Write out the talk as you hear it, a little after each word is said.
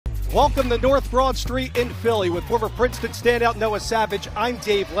Welcome to North Broad Street in Philly with former Princeton standout Noah Savage. I'm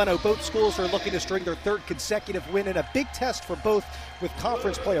Dave Leno. Both schools are looking to string their third consecutive win in a big test for both with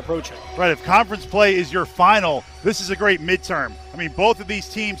conference play approaching. Right, if conference play is your final, this is a great midterm. I mean, both of these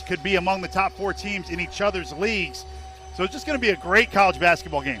teams could be among the top 4 teams in each other's leagues. So it's just going to be a great college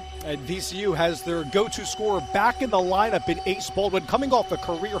basketball game. And VCU has their go-to scorer back in the lineup in Ace Baldwin, coming off a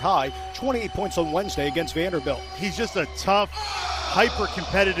career high, 28 points on Wednesday against Vanderbilt. He's just a tough,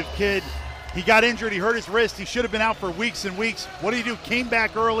 hyper-competitive kid. He got injured. He hurt his wrist. He should have been out for weeks and weeks. What did he do? Came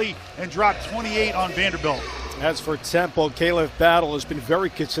back early and dropped 28 on Vanderbilt. As for Temple, Khalif Battle has been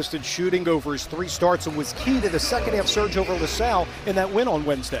very consistent shooting over his 3 starts and was key to the second-half surge over LaSalle in that win on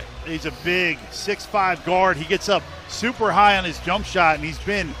Wednesday. He's a big 6'5" guard. He gets up super high on his jump shot, and he's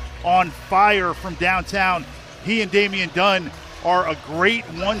been on fire from downtown. He and Damian Dunn are a great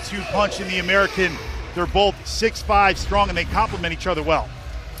 1-2 punch in the American. They're both 6'5", strong, and they complement each other well.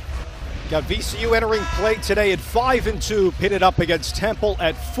 Got VCU entering play today at 5-2, pitted up against Temple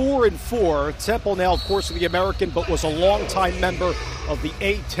at 4-4. Temple now, of course, in the American, but was a longtime member of the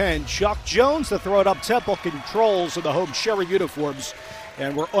A-10. Chuck Jones, the throw it up. Temple controls in the home Sherry uniforms.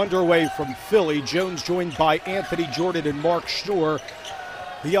 And we're underway from Philly. Jones joined by Anthony Jordan and Mark Schnoor,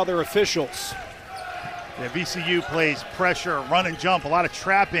 the other officials. Yeah, VCU plays pressure, run and jump, a lot of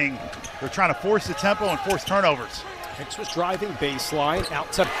trapping. They're trying to force the tempo and force turnovers. Hicks was driving baseline,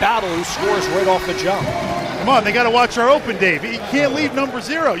 out to Battle, who scores right off the jump. Come on, they got to watch our open, Dave. You can't leave number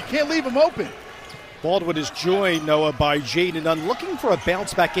 0. You can't leave him open. Baldwin is joined, Noah, by Jalen Dunn, looking for a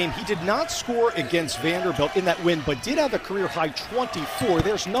bounce-back game. He did not score against Vanderbilt in that win, but did have a career-high 24.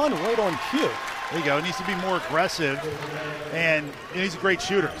 There's none right on cue. There you go. He needs to be more aggressive, and he's a great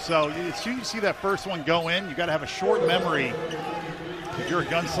shooter. So as soon as you see that first one go in, you got to have a short memory if you're a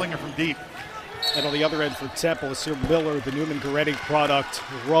gunslinger from deep. And on the other end for Temple, Asir Miller, the Newman Goretti product,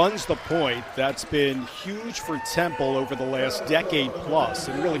 runs the point. That's been huge for Temple over the last decade plus,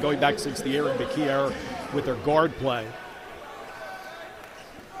 and really going back since the Aaron McKee era with their guard play.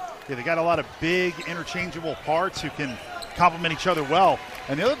 Yeah, they got a lot of big interchangeable parts who can complement each other well.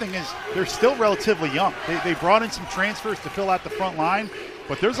 And the other thing is they're still relatively young. They brought in some transfers to fill out the front line,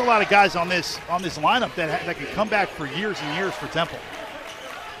 but there's a lot of guys on this lineup that can come back for years and years for Temple.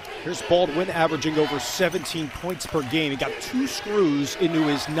 Here's Baldwin averaging over 17 points per game. He got 2 screws into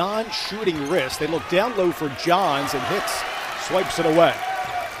his non-shooting wrist. They look down low for Johns, and Hicks swipes it away.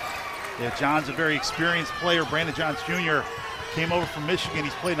 Yeah, Johns a very experienced player. Brandon Johns Jr. came over from Michigan.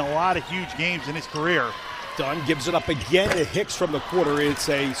 He's played in a lot of huge games in his career. Dunn gives it up again to Hicks from the quarter. It's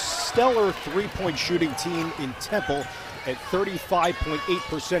a stellar 3-point shooting team in Temple at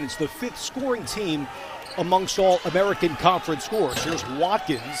 35.8%. It's the 5th scoring team amongst all American Conference scorers. Here's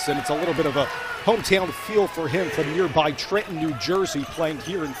Watkins, and it's a little bit of a hometown feel for him from nearby Trenton, New Jersey, playing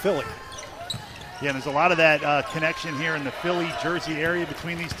here in Philly. Yeah, and there's a lot of that connection here in the Philly-Jersey area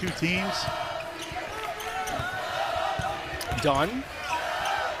between these two teams. Dunn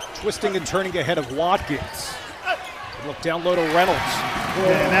twisting and turning ahead of Watkins. Look down low to Reynolds.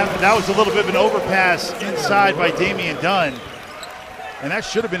 Yeah, and that was a little bit of an overpass inside by Damian Dunn. And that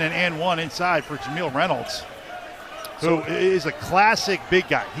should have been an and one inside for Jamil Reynolds, who is a classic big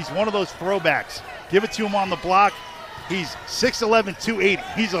guy. He's one of those throwbacks. Give it to him on the block. He's 6'11", 280.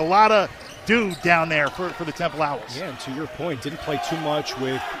 He's a lot of dude down there for the Temple Owls. Yeah, and to your point, didn't play too much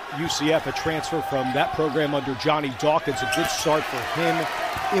with UCF, a transfer from that program under Johnny Dawkins. A good start for him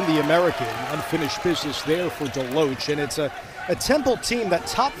in the American. Unfinished business there for DeLoach. And it's a Temple team that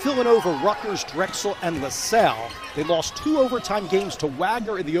topped Villanova, Rutgers, Drexel, and LaSalle. They lost 2 overtime games to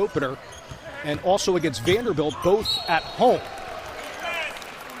Wagner in the opener and also against Vanderbilt, both at home.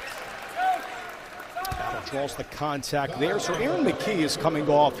 Battle draws the contact there. So Aaron McKee is coming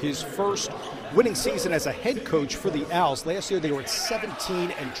off his first winning season as a head coach for the Owls. Last year they were at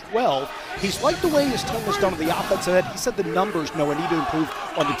 17-12. He's liked the way his team has done on the offensive end. He said the numbers, Noah, need to improve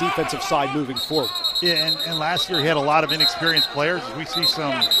on the defensive side moving forward. Yeah, and last year he had a lot of inexperienced players. We see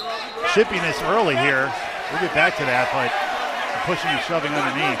some chippiness early here. We'll get back to that, but pushing and shoving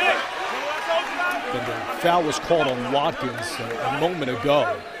underneath. And the foul was called on Watkins a moment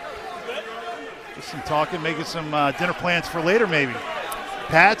ago. Just some talking, making some dinner plans for later maybe.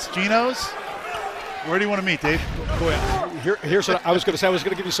 Pat's, Geno's. Where do you want to meet, Dave? Boy, here's what I was going to say. I was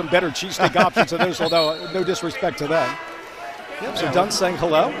going to give you some better cheesesteak options than those, although no disrespect to them. Yep, so Dunn's saying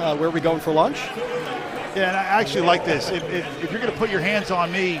hello. Where are we going for lunch? Yeah, and I actually like this. If you're going to put your hands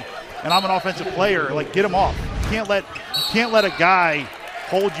on me and I'm an offensive player, like, get him off. You can't let a guy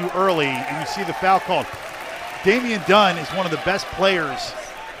hold you early and you see the foul called. Damian Dunn is one of the best players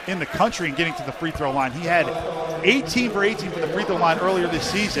in the country in getting to the free throw line. He had 18 for 18 from the free throw line earlier this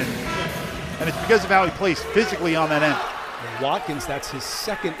season, and it's because of how he plays physically on that end. And Watkins, that's his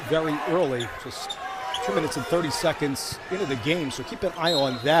second very early, just 2 minutes and 30 seconds into the game, so keep an eye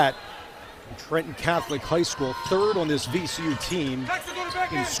on that. Trenton Catholic High School, third on this VCU team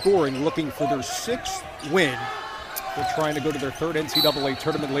in scoring, looking for their 6th win. They're trying to go to their 3rd NCAA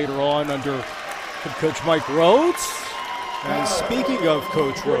tournament later on under head coach Mike Rhodes. And speaking of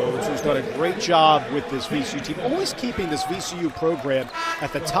Coach Rhodes, who's done a great job with this VCU team, always keeping this VCU program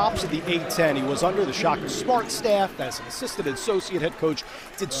at the tops of the A-10. He was under the Shaka Smart staff as an assistant associate head coach.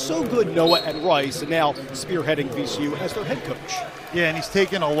 Did so good, Noah and Rice, and now spearheading VCU as their head coach. Yeah, and he's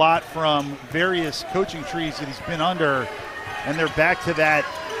taken a lot from various coaching trees that he's been under, and they're back to that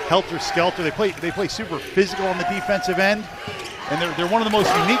helter-skelter. They play super physical on the defensive end, and they're one of the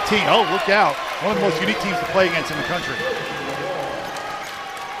most unique teams. Oh, look out. One of the most unique teams to play against in the country.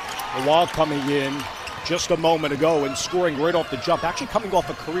 The Wild coming in just a moment ago and scoring right off the jump, actually coming off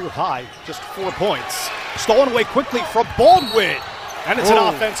a career high, just 4 points. Stolen away quickly from Baldwin, and it's an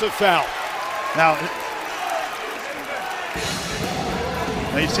offensive foul. Now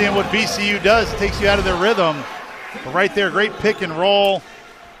you're seeing what VCU does. It takes you out of their rhythm. But right there, great pick and roll.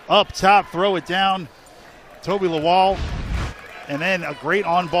 Up top, throw it down. Toby Lawal. And then a great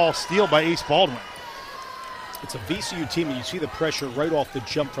on-ball steal by Ace Baldwin. It's a VCU team, and you see the pressure right off the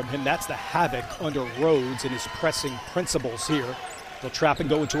jump from him. That's the havoc under Rhodes and his pressing principles here. They'll trap and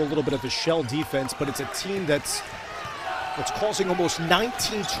go into a little bit of a shell defense, but it's a team that's causing almost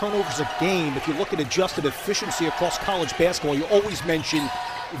 19 turnovers a game. If you look at adjusted efficiency across college basketball, you always mention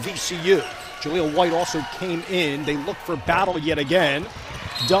VCU. Jaleel White also came in. They look for Battle yet again.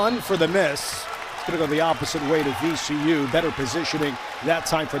 Dunn for the miss. It's going to go the opposite way to VCU. Better positioning that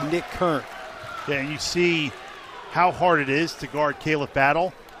time for Nick Kern. Yeah, and you see how hard it is to guard Khalif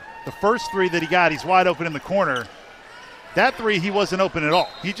Battle. The first 3 that he got, he's wide open in the corner. That 3, he wasn't open at all.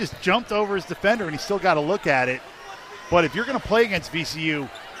 He just jumped over his defender, and he still got to look at it. But if you're going to play against VCU,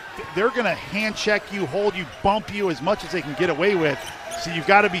 they're going to hand check you, hold you, bump you as much as they can get away with. So you've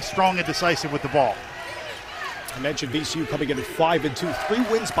got to be strong and decisive with the ball. I mentioned VCU coming in at 5-2,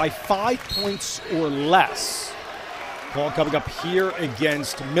 3 wins by 5 points or less. Ball coming up here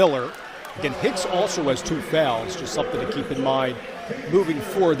against Miller. Again, Hicks also has 2 fouls, just something to keep in mind moving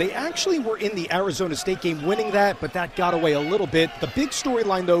forward. They actually were in the Arizona State game winning that, but that got away a little bit. The big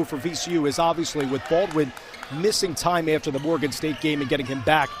storyline, though, for VCU is obviously with Baldwin missing time after the Morgan State game and getting him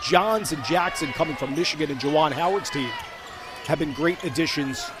back. Johns and Jackson coming from Michigan and Juwan Howard's team have been great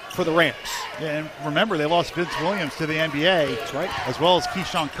additions for the Rams. Yeah, and remember, they lost Vince Williams to the NBA. That's right. As well as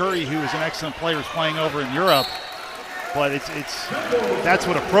Keyshawn Curry, who is an excellent player, is playing over in Europe. But that's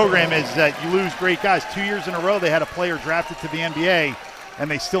what a program is, that you lose great guys. 2 years in a row, they had a player drafted to the NBA, and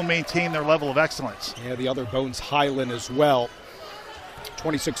they still maintain their level of excellence. Yeah, the other Bones Highland as well.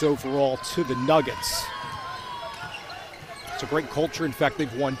 26 overall to the Nuggets. It's a great culture. In fact,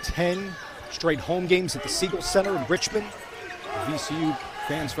 they've won 10 straight home games at the Siegel Center in Richmond. VCU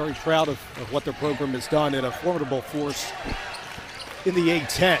fans very proud of what their program has done, and a formidable force in the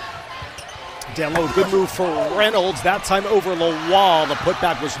A-10. Down low, good move for Reynolds. That time over Lawal. The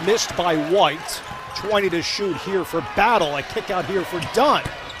putback was missed by White. 20 to shoot here for Battle. A kick out here for Dunn.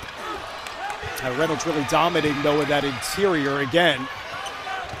 Reynolds really dominating, though, in that interior again.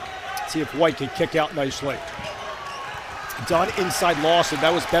 See if White can kick out nicely. Dunn inside Lawson.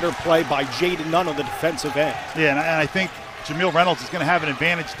 That was better play by Jaden Dunn on the defensive end. Yeah, and I think Jamil Reynolds is going to have an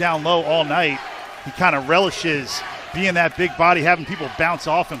advantage down low all night. He kind of relishes being that big body, having people bounce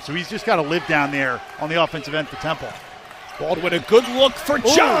off him. So he's just got to live down there on the offensive end for Temple. Baldwin, a good look for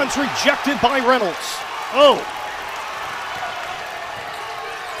Johns, rejected by Reynolds. Oh.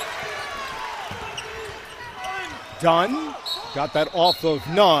 Dunn got that off of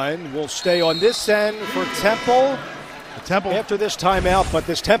Nunn. Will stay on this end for Temple. Temple after this timeout, but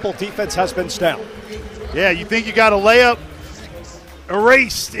this Temple defense has been stout. Yeah, you think you got a layup?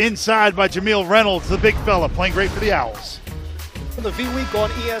 Erased inside by Jamil Reynolds, the big fella, playing great for the Owls. From the V-Week on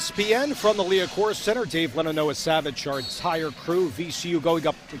ESPN from the Liacouras Center, Dave Lennon, Noah Savage, our entire crew. VCU going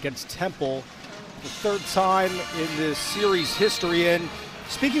up against Temple, the 3rd time in this series history. And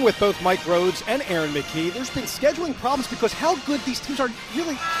speaking with both Mike Rhodes and Aaron McKee, there's been scheduling problems because how good these teams are.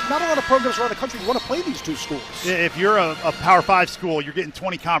 Really, not a lot of programs around the country want to play these 2 schools. Yeah, if you're a Power 5 school, you're getting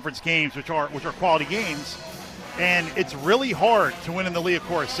 20 conference games, which are quality games. And it's really hard to win in the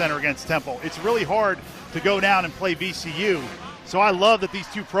Liacouras Center against Temple. It's really hard to go down and play VCU. So I love that these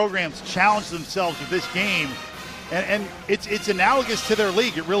 2 programs challenge themselves with this game. And it's analogous to their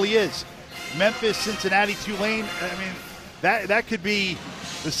league. It really is. Memphis, Cincinnati, Tulane. I mean, that could be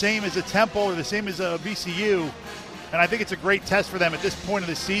the same as a Temple or the same as a VCU. And I think it's a great test for them at this point of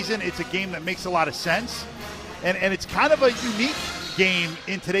the season. It's a game that makes a lot of sense. And it's kind of a unique game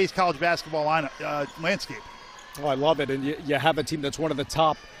in today's college basketball landscape. Oh, I love it. And you have a team that's one of the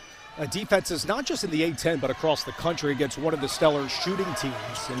top defenses, not just in the A-10, but across the country against one of the stellar shooting teams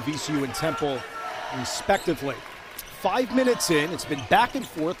in VCU and Temple, respectively. 5 minutes in, it's been back and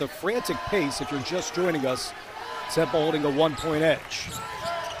forth, a frantic pace. If you're just joining us, Temple holding a 1-point edge.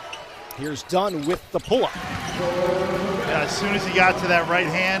 Here's Dunn with the pull-up. Yeah, as soon as he got to that right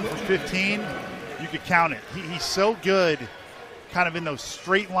hand for 15, you could count it. He's so good kind of in those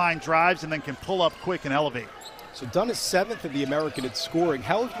straight line drives and then can pull up quick and elevate. So Dunn is 7th in the American at scoring.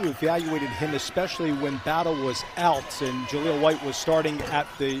 How have you evaluated him, especially when Battle was out and Jaleel White was starting at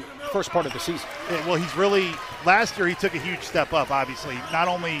the first part of the season? Yeah, well, he's really – last year he took a huge step up, obviously, not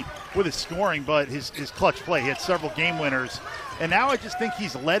only with his scoring but his clutch play. He had several game winners. And now I just think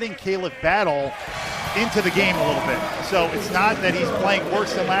he's letting Khalif Battle into the game a little bit. So it's not that he's playing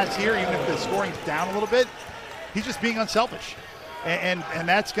worse than last year, even if the scoring's down a little bit. He's just being unselfish. And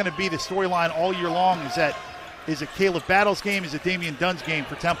that's going to be the storyline all year long, is it Khalif Battle's game? Is it Damian Dunn's game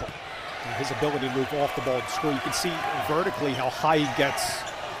for Temple? And his ability to move off the ball and score. You can see vertically how high he gets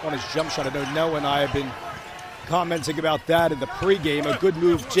on his jump shot. I know Noah and I have been commenting about that in the pregame. A good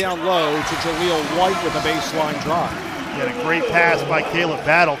move down low to Jaleel White with a baseline drive. He had a great pass by Khalif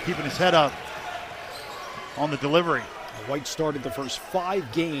Battle, keeping his head up on the delivery. White started the first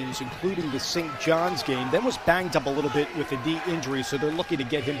 5 games, including the St. John's game, then was banged up a little bit with a knee injury, so they're looking to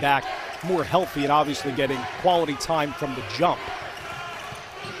get him back more healthy and obviously getting quality time from the jump.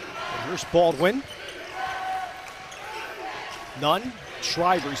 And here's Baldwin. Nunn.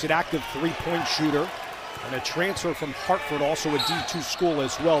 Shriver, he's an active 3-point shooter, and a transfer from Hartford, also a D2 school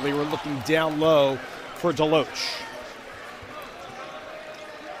as well. They were looking down low for DeLoach.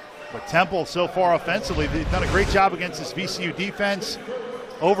 But Temple, so far offensively, they've done a great job against this VCU defense.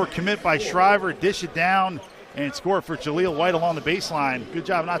 Overcommit by Shriver, dish it down, and score for Jaleel White along the baseline. Good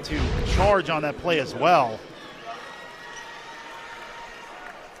job not to charge on that play as well.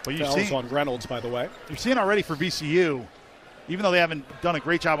 But you've seen on Reynolds, by the way. You're seeing already for VCU, even though they haven't done a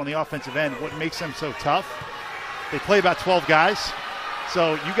great job on the offensive end, what makes them so tough, they play about 12 guys.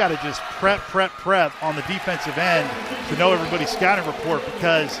 So you got to just prep on the defensive end to know everybody's scouting report,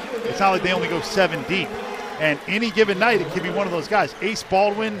 because it's not like they only go 7 deep. And any given night, it could be one of those guys. Ace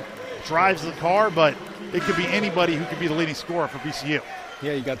Baldwin drives the car, but it could be anybody who could be the leading scorer for VCU.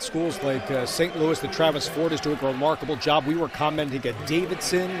 Yeah, you got schools like St. Louis that Travis Ford is doing a remarkable job. We were commenting at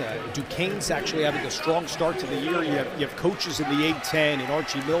Davidson. Duquesne's actually having a strong start to the year. You have coaches in the A-10 and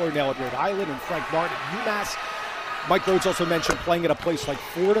Archie Miller now at Rhode Island and Frank Martin at UMass. Mike Rhodes also mentioned playing at a place like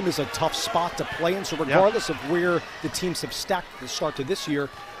Fordham is a tough spot to play in. So regardless of where the teams have stacked the start to this year,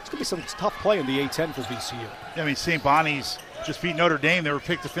 it's going to be some tough play in the A-10 for VCU. I mean, St. Bonnie's just beat Notre Dame. They were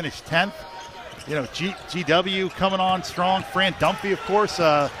picked to finish 10th. You know, GW coming on strong. Fran Dunphy, of course,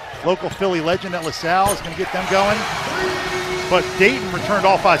 local Philly legend at LaSalle, is going to get them going. But Dayton returned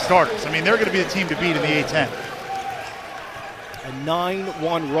all 5 starters. I mean, they're going to be the team to beat in the A-10. A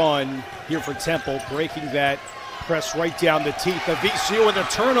 9-1 run here for Temple, breaking that press right down the teeth of VCU, and the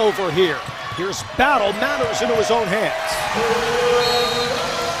turnover here. Here's Battle, matters into his own hands.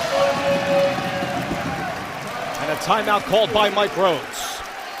 And a timeout called by Mike Rhodes.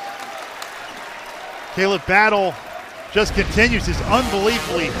 Khalif Battle just continues his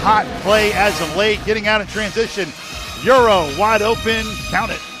unbelievably hot play as of late, getting out in transition. Euro wide open,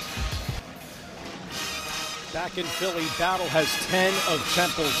 count it. Back in Philly, Battle has 10 of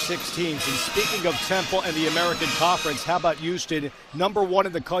Temple's 16. And speaking of Temple and the American Conference, how about Houston, #1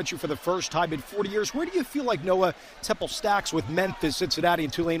 in the country for the first time in 40 years? Where do you feel like Noah Temple stacks with Memphis, Cincinnati,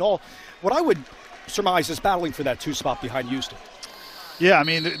 and Tulane? All what I would surmise is battling for that 2 spot behind Houston. Yeah, I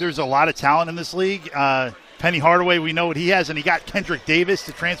mean, there's a lot of talent in this league. Penny Hardaway, we know what he has, and he got Kendrick Davis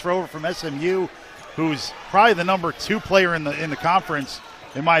to transfer over from SMU, who's probably the #2 player in the conference.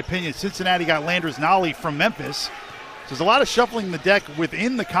 In my opinion, Cincinnati got Landers Nolly from Memphis. So there's a lot of shuffling the deck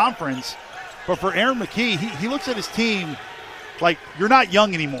within the conference. But for Aaron McKee, he looks at his team like, you're not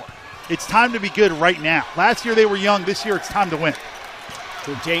young anymore. It's time to be good right now. Last year they were young. This year it's time to win.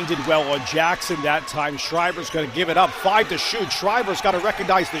 Jourdain did well on Jackson that time. Shriver's going to give it up. 5 to shoot. Shriver's got to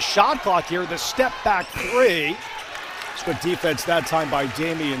recognize the shot clock here. The step back 3. It's good defense that time by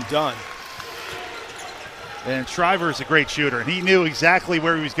Damian Dunn. And Shriver is a great shooter, and he knew exactly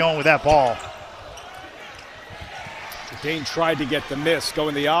where he was going with that ball. Jourdain tried to get the miss,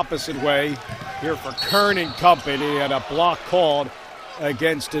 going the opposite way here for Kern and company, and a block called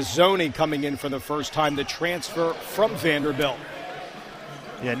against Azzoni coming in for the first time, the transfer from Vanderbilt.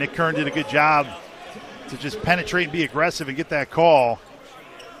 Yeah, Nick Kern did a good job to just penetrate and be aggressive and get that call.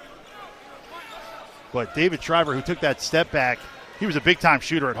 But David Shriver, who took that step back, he was a big-time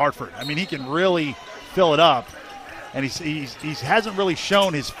shooter at Hartford. I mean, he can really fill it up. And he hasn't really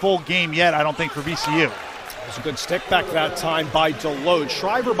shown his full game yet, I don't think, for VCU. It was a good stick back that time by DeLoach.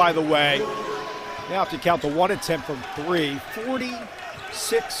 Shriver, by the way, now if you count the one attempt from three,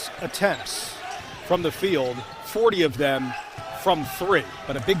 46 attempts from the field, 40 of them from three.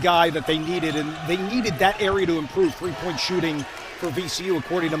 But a big guy that they needed, and they needed that area to improve three-point shooting for VCU,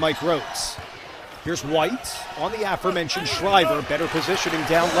 according to Mike Rhodes. Here's White on the aforementioned Shriver, better positioning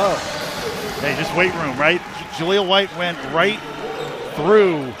down low. Hey, just weight room, right? Jaleel White went right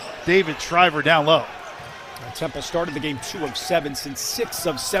through David Shriver down low. Temple started the game 2 of 7 since 6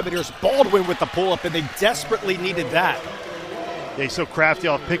 of 7. Here's Baldwin with the pull-up, and they desperately needed that. Yeah, he's so crafty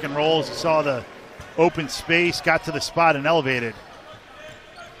off pick and rolls. He saw the open space, got to the spot, and elevated.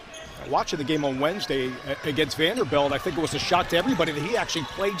 Watching the game on Wednesday against Vanderbilt, I think it was a shock to everybody that he actually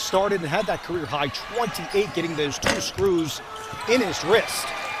played, started, and had that career-high 28, getting those 2 screws in his wrist.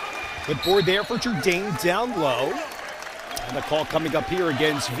 Good board there for Jourdain down low. And the call coming up here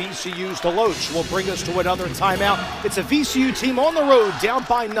against VCU's DeLoach will bring us to another timeout. It's a VCU team on the road, down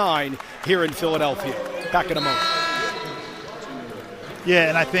by 9 here in Philadelphia. Back in a moment. Yeah,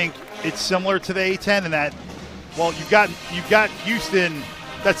 and I think it's similar to the A-10 in that, well, you've got Houston.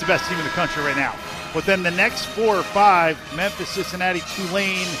 That's the best team in the country right now. But then the next 4 or 5, Memphis, Cincinnati,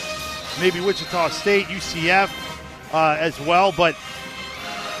 Tulane, maybe Wichita State, UCF as well. But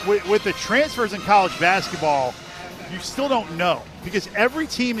with the transfers in college basketball, you still don't know because every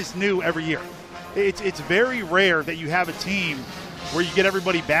team is new every year. It's very rare that you have a team where you get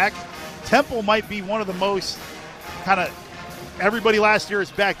everybody back. Temple might be one of the most kind of everybody last year is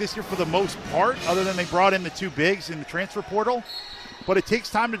back this year for the most part, other than they brought in the 2 bigs in the transfer portal. But it takes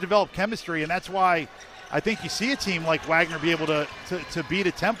time to develop chemistry, and that's why I think you see a team like Wagner be able to beat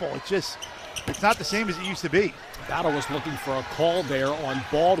a Temple. It's not the same as it used to be. Battle was looking for a call there on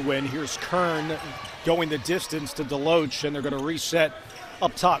Baldwin. Here's Kern going the distance to DeLoach, and they're going to reset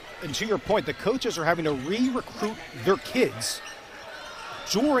up top. And to your point, the coaches are having to re-recruit their kids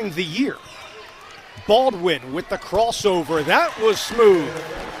during the year. Baldwin with the crossover. That was smooth.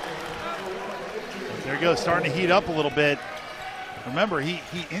 There you go, starting to heat up a little bit. Remember, he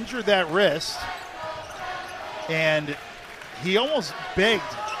injured that wrist, and he almost begged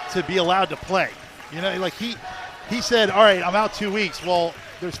to be allowed to play. You know, like he said, all right, I'm out 2 weeks. Well,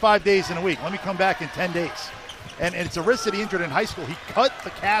 there's 5 days in a week. Let me come back in 10 days. And it's a wrist that he injured in high school. He cut the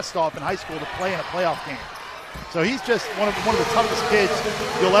cast off in high school to play in a playoff game. So he's just one of the toughest kids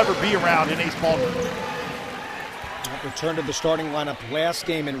you'll ever be around in Ace Baldwin. Returned to the starting lineup last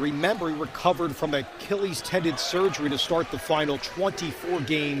game, and remember, he recovered from Achilles tendon surgery to start the final 24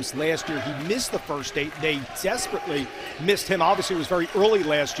 games last year. He missed the first 8. They desperately missed him. Obviously, it was very early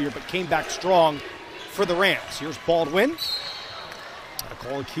last year, but came back strong for the Rams. Here's Baldwin. A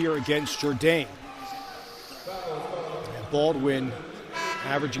call here against Jourdain. Baldwin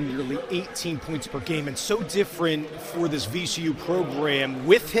averaging nearly 18 points per game, and so different for this VCU program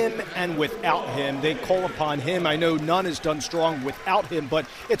with him and without him. They call upon him. I know none is done strong without him, but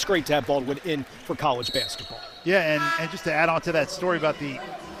it's great to have Baldwin in for college basketball. Yeah, and just to add on to that story about the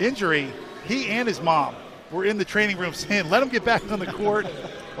injury, he and his mom were in the training room saying, let him get back on the court,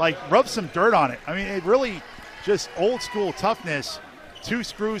 like rub some dirt on it. I mean, it really just old school toughness. 2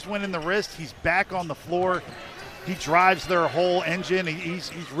 screws went in the wrist. He's back on the floor. He drives their whole engine.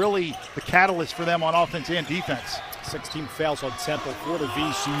 He's really the catalyst for them on offense and defense. 16 fouls on Temple for the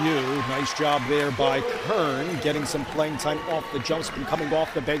VCU. Nice job there by Kern, getting some playing time off the jump spin, coming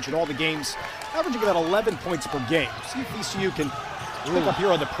off the bench in all the games, averaging about 11 points per game. See if VCU can pick up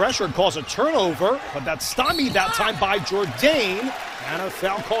here on the pressure and cause a turnover, but that's stymied that time by Jourdain. And a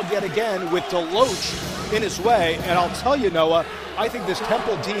foul called yet again with DeLoach in his way. And I'll tell you, Noah, I think this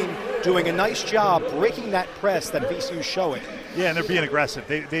Temple team doing a nice job breaking that press that VCU's showing. Yeah, and they're being aggressive.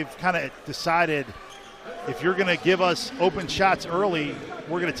 They've kind of decided if you're going to give us open shots early,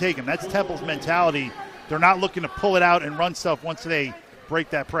 we're going to take them. That's Temple's mentality. They're not looking to pull it out and run stuff once they break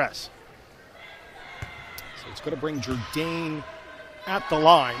that press. So it's going to bring Jourdain at the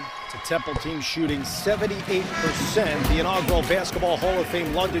line. It's a Temple team shooting 78%. The inaugural Basketball Hall of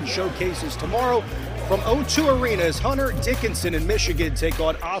Fame London showcases tomorrow. From O2 Arena's Hunter Dickinson in Michigan take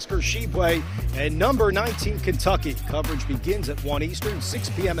on Oscar Tshiebwe and number 19 Kentucky. Coverage begins at 1 Eastern, 6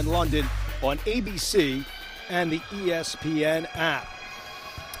 p.m. in London on ABC and the ESPN app.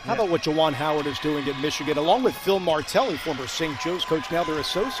 How about what Juwan Howard is doing at Michigan, along with Phil Martelli, former St. Joe's coach, now their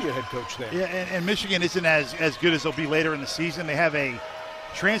associate head coach there. Yeah, and Michigan isn't as good as they'll be later in the season. They have a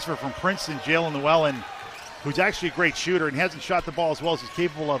transfer from Princeton, Jalen DeLoach, who's actually a great shooter and hasn't shot the ball as well as he's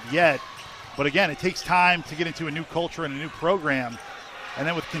capable of yet. But again, it takes time to get into a new culture and a new program. And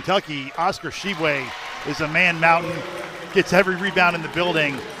then with Kentucky, Oscar Tshiebwe is a man mountain, gets every rebound in the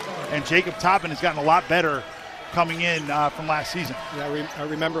building, and Jacob Toppin has gotten a lot better coming in from last season. Yeah, I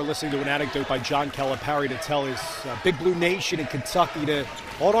remember listening to an anecdote by John Calipari to tell his Big Blue Nation in Kentucky to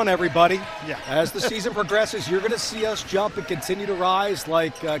hold on, everybody. Yeah. As the season progresses, you're going to see us jump and continue to rise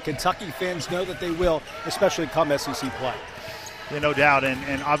like Kentucky fans know that they will, especially come SEC play. Yeah, no doubt.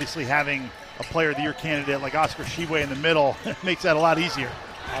 And obviously having a Player of the Year candidate like Oscar Tshiebwe in the middle makes that a lot easier.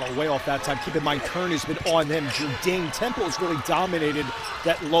 Battle way off that time. Keep in mind, Kern has been on them. Jourdain Temple has really dominated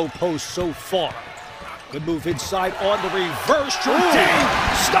that low post so far. Good move inside on the reverse.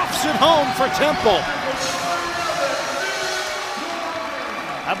 Jourdain stuffs it home for Temple.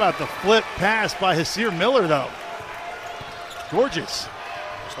 How about the flip pass by Hasir Miller, though? Gorgeous.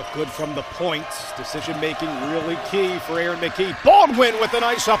 Look good from the point. Decision making really key for Aaron McKee. Baldwin with a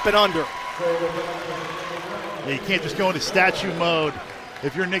nice up and under. Yeah, you can't just go into statue mode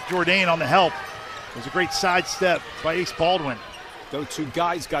if you're Nick Jourdain on the help. It was a great sidestep by Ace Baldwin. Those two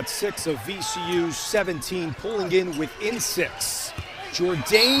guys got 6 of VCU's 17, pulling in within 6.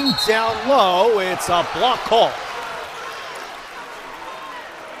 Jourdain down low. It's a block call.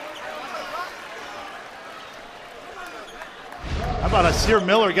 How about Hasir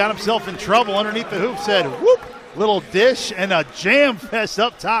Miller got himself in trouble underneath the hoop, said whoop, little dish and a jam fest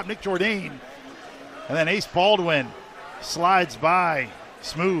up top, Nick Jourdain. And then Ace Baldwin slides by,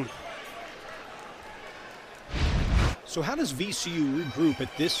 smooth. So how does VCU regroup at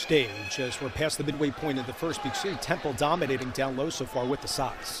this stage as we're past the midway point of the first? Because you see Temple dominating down low so far with the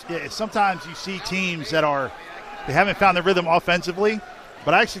size. Yeah, sometimes you see teams that they haven't found their rhythm offensively,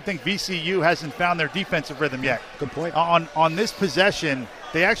 but I actually think VCU hasn't found their defensive rhythm yet. Good point. On this possession,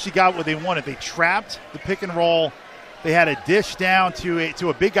 they actually got what they wanted. They trapped the pick and roll. They had a dish down to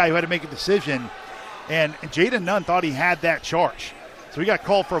a big guy who had to make a decision, and Jalen Dunn thought he had that charge. So he got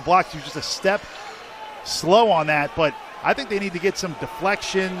called for a block. He was just a step slow on that, but I think they need to get some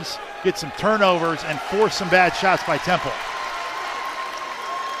deflections, get some turnovers, and force some bad shots by Temple.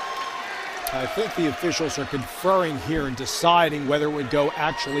 I think the officials are conferring here and deciding whether it would go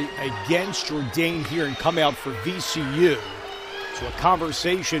actually against Jourdain here and come out for VCU. So a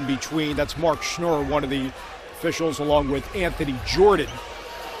conversation between, that's Mark Schnorr, one of the officials, along with Anthony Jordan.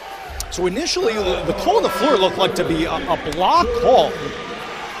 So initially, the call on the floor looked like to be a block call,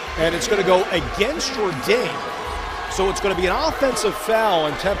 and it's going to go against Jourdain. So it's going to be an offensive foul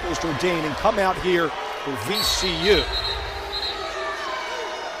on Temple's Jourdain and come out here for VCU.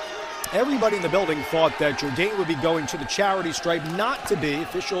 Everybody in the building thought that Jourdain would be going to the charity stripe, not to be.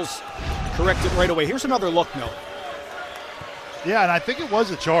 Officials corrected right away. Here's another look, Noah. Yeah, and I think it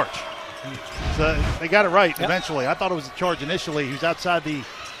was a charge. So they got it right eventually. I thought it was a charge initially. He was outside the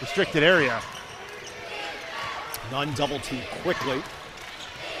restricted area. Dunn double team quickly.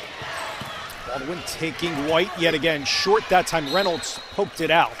 Baldwin taking White yet again. Short that time. Reynolds poked it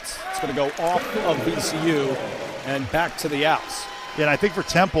out. It's going to go off of VCU and back to the outs. Yeah, and I think for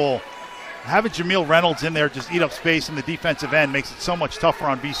Temple, having Jamil Reynolds in there just eat up space in the defensive end makes it so much tougher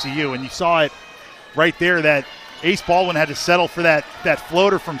on VCU. And you saw it right there that Ace Baldwin had to settle for that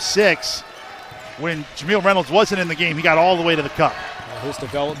floater from 6. When Jamil Reynolds wasn't in the game, he got all the way to the cup. His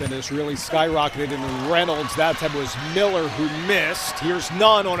development has really skyrocketed, and Reynolds, that time was Miller who missed. Here's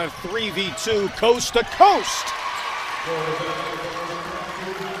Nunn on a 3v2 coast to coast.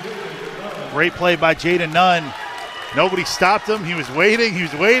 Great play by Jalen Dunn. Nobody stopped him. He was waiting. He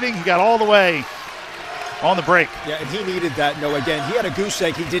got all the way on the break. Yeah, and he needed that. No, again, he had a goose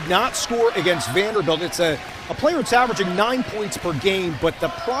egg. He did not score against Vanderbilt. It's a player that's averaging 9 points per game, but the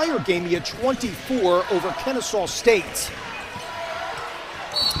prior game he had 24 over Kennesaw State.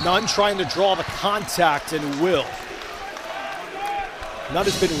 Nunn trying to draw the contact and will. Nunn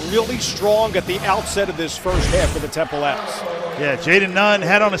has been really strong at the outset of this first half for the Temple Owls. Yeah, Jalen Dunn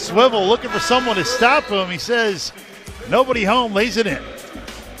had on a swivel looking for someone to stop him. He says, nobody home, lays it in.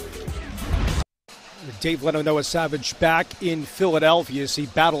 Dave Leno, Noah Savage back in Philadelphia as he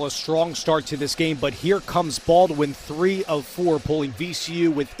battled a strong start to this game, but here comes Baldwin, 3 of 4, pulling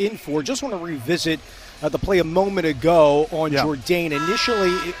VCU within 4. Just want to revisit the play a moment ago on Jourdain. Initially,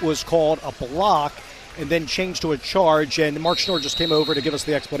 it was called a block and then changed to a charge, and Mark Schnorr just came over to give us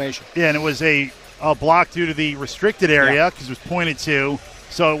the explanation. Yeah, and it was a block due to the restricted area because it was pointed to.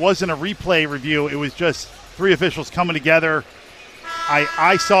 So it wasn't a replay review. It was just 3 officials coming together.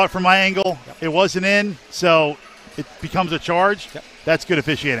 I saw it from my angle. It wasn't in, so it becomes a charge. That's good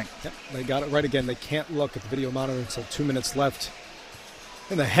officiating. They got it right again. They can't look at the video monitor until 2 minutes left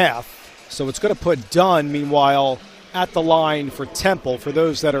in the half. So it's going to put Dunn, meanwhile, at the line for Temple. For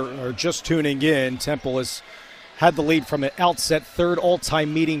those that are just tuning in, Temple has had the lead from an outset, third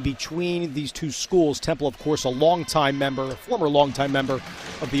all-time meeting between these two schools. Temple, of course, a former longtime member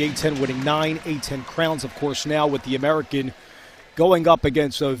of the A-10, winning 9 A-10 crowns, of course, now with the American going up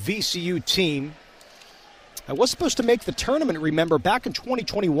against a VCU team that was supposed to make the tournament, remember, back in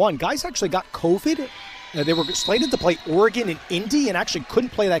 2021. Guys actually got COVID. They were slated to play Oregon and Indy and actually couldn't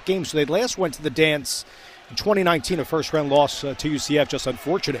play that game, so they last went to the dance in 2019, a first-round loss to UCF, just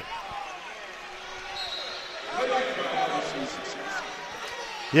unfortunate.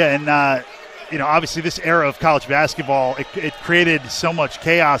 Yeah, and, obviously this era of college basketball, it created so much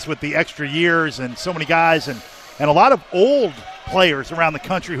chaos with the extra years and so many guys and a lot of old players around the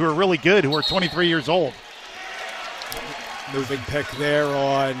country who are really good, who are 23 years old. Moving pick there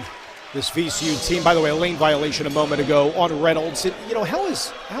on this VCU team. By the way, a lane violation a moment ago on Reynolds. How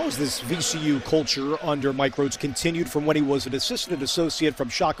is this VCU culture under Mike Rhoades continued from when he was an assistant associate from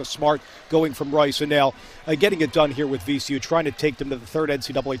Shaka Smart, going from Rice, and now getting it done here with VCU, trying to take them to the third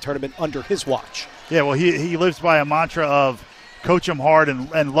NCAA tournament under his watch? Yeah, well, he lives by a mantra of coach them hard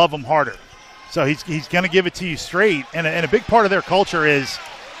and love them harder. So he's going to give it to you straight. And a big part of their culture is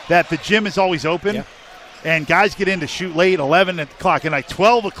that the gym is always open. Yeah. And guys get in to shoot late, 11 o'clock at night,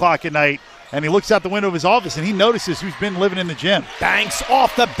 12 o'clock at night, and he looks out the window of his office and he notices who's been living in the gym. Banks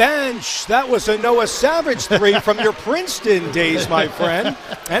off the bench. That was a Noah Savage three from your Princeton days, my friend.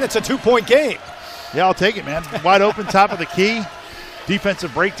 And it's a 2-point game. Yeah, I'll take it, man. Wide open, top of the key.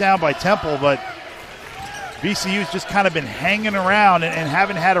 Defensive breakdown by Temple, but VCU's just kind of been hanging around and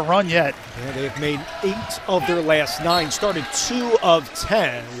haven't had a run yet. Yeah, they've made 8 of their last 9, started 2 of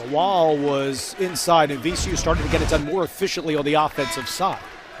 10. Lawal was inside, and VCU started to get it done more efficiently on the offensive side.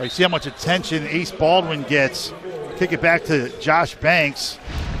 You see how much attention Ace Baldwin gets. Kick it back to Josh Banks,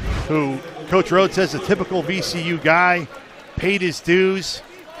 who Coach Rhoades says is a typical VCU guy, paid his dues,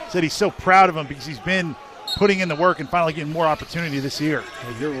 said he's so proud of him because he's been putting in the work and finally getting more opportunity this year.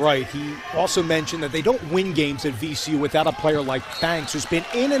 You're right. He also mentioned that they don't win games at VCU without a player like Banks, who's been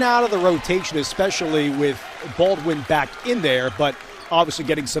in and out of the rotation, especially with Baldwin back in there, but obviously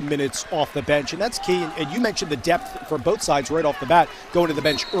getting some minutes off the bench, and that's key. And you mentioned the depth for both sides right off the bat, going to the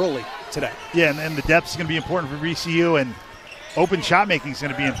bench early today. Yeah, and the depth is going to be important for VCU, and open shot making is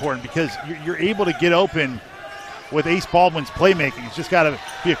going to be important because you're able to get open with Ace Baldwin's playmaking. It's just got to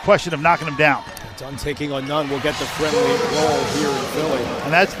be a question of knocking him down. Dunn taking on Nunn will get the friendly roll here in Philly.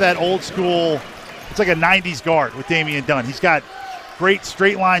 And that's that old school, it's like a 90s guard with Damian Dunn. He's got great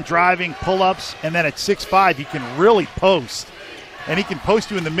straight line driving, pull-ups, and then at 6'5", he can really post. And he can post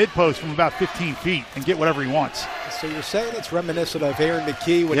you in the mid-post from about 15 feet and get whatever he wants. So you're saying it's reminiscent of Aaron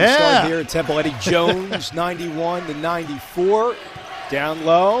McKee when he started here at Temple. Eddie Jones, 91 to 94. Down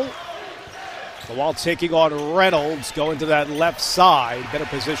low. While taking on Reynolds, going to that left side. Better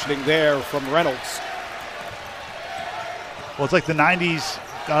positioning there from Reynolds. Well, it's like the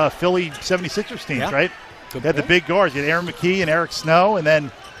 90s Philly 76ers teams, right? They had the big guards. You had Aaron McKee and Eric Snow, and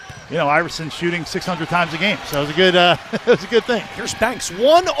then, Iverson shooting 600 times a game. So it was a good, it was a good thing. Here's Banks.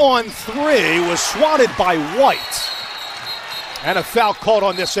 1-on-3 was swatted by White. And a foul called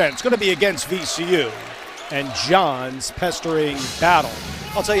on this end. It's going to be against VCU. And Johns pestering Battle.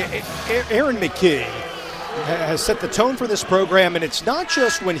 I'll tell you, Aaron McKee has set the tone for this program, and it's not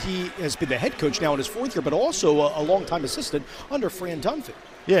just when he has been the head coach now in his 4th year, but also a longtime assistant under Fran Dunphy.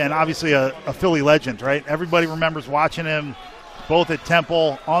 Yeah, and obviously a Philly legend, right? Everybody remembers watching him both at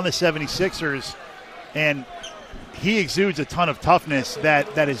Temple, on the 76ers, and he exudes a ton of toughness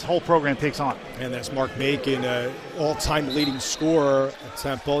that his whole program takes on. And that's Mark Macon, all-time leading scorer at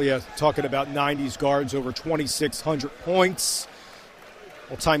Temple. Yeah, talking about 90s guards, over 2,600 points.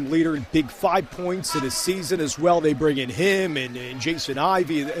 All-time leader in Big 5 points in his season as well. They bring in him and Jason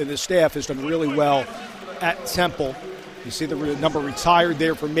Ivey, and the staff has done really well at Temple. You see the number retired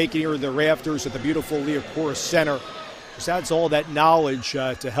there for Macon here in the rafters at the beautiful Leocora Center. Just adds all that knowledge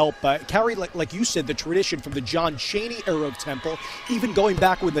to help carry, like you said, the tradition from the John Chaney era of Temple, even going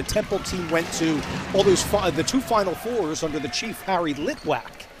back when the Temple team went to all those the 2 Final Fours under the Chief Harry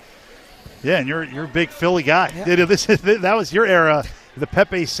Litwack. Yeah, and you're a big Philly guy. Yeah. That was your era. The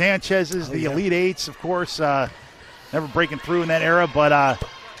Pepe Sanchez's, the Elite Eights, of course, never breaking through in that era. But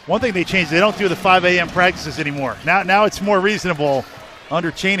one thing they changed, they don't do the 5 a.m. practices anymore. Now it's more reasonable under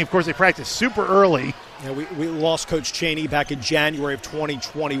Chaney. Of course, they practice super early. Yeah, we lost Coach Chaney back in January of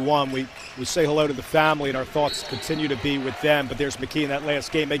 2021. We say hello to the family, and our thoughts continue to be with them. But there's McKee in that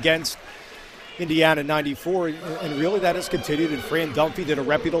last game against Indiana in 94, and really that has continued, and Fran Dunphy did a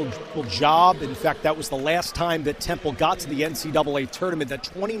reputable job. In fact, that was the last time that Temple got to the NCAA tournament, that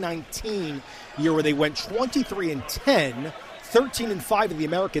 2019 year where they went 23-10, 13-5 in the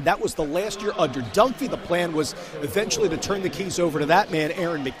American. That was the last year under Dunphy. The plan was eventually to turn the keys over to that man,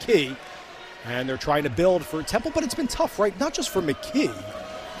 Aaron McKee, and they're trying to build for Temple, but it's been tough, right? Not just for McKee,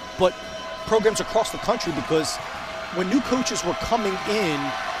 but programs across the country, because when new coaches were coming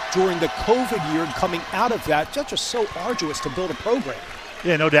in during the COVID year and coming out of that, that's just so arduous to build a program.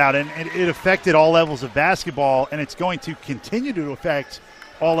 Yeah, no doubt. And it affected all levels of basketball, and it's going to continue to affect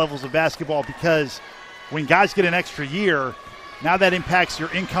all levels of basketball, because when guys get an extra year, now that impacts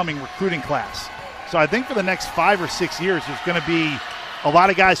your incoming recruiting class. So I think for the next 5 or 6 years, there's going to be a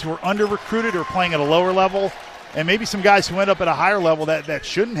lot of guys who are under-recruited or playing at a lower level, and maybe some guys who end up at a higher level that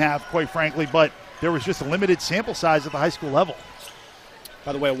shouldn't have, quite frankly, but there was just a limited sample size at the high school level.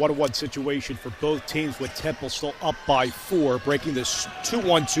 By the way, a 1-on-1 situation for both teams, with Temple still up by 4, breaking this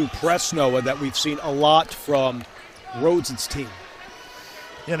 2-1-2 press, Noah, that we've seen a lot from Rhodes' team.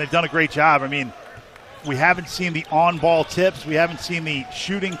 Yeah, they've done a great job. I mean, we haven't seen the on-ball tips. We haven't seen the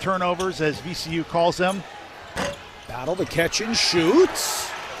shooting turnovers, as VCU calls them. Battle the catch and shoot.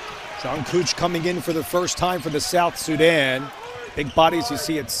 John Cooch coming in for the first time for the South Sudan. Big bodies you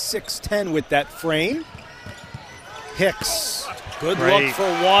see at 6'10" with that frame. Hicks, good look for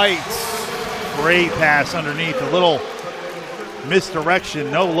White. Great pass underneath, a little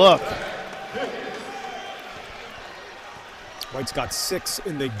misdirection, no look. White's got 6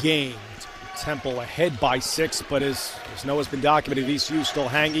 in the game. Temple ahead by 6, but as Noah's been documenting, VCU still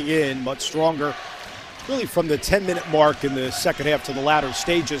hanging in, much stronger, really from the 10-minute mark in the second half to the latter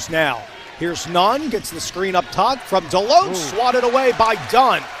stages now. Here's Nunn, gets the screen up top from DeLoach, swatted away by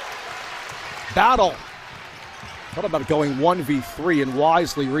Dunn. Battle. Thought about going 1v3 and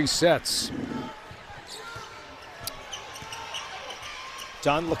wisely resets.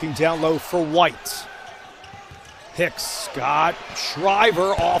 Dunn looking down low for White. Hicks got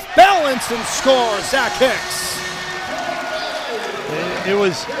Shriver off balance and scores. Zach Hicks.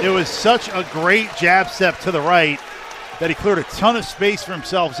 It was such a great jab step to the right that he cleared a ton of space for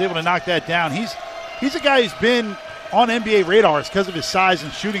himself, was able to knock that down. He's a guy who's been on NBA radars because of his size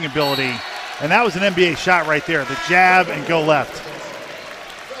and shooting ability, and that was an NBA shot right there, the jab and go left.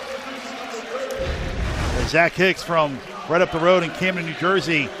 And Zach Hicks from right up the road in Camden, New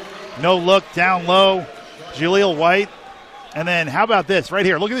Jersey, no look, down low, Jaleel White, and then how about this right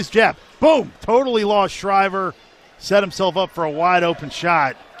here? Look at this jab. Boom! Totally lost Shriver, set himself up for a wide open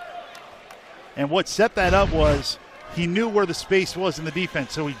shot. And what set that up was he knew where the space was in the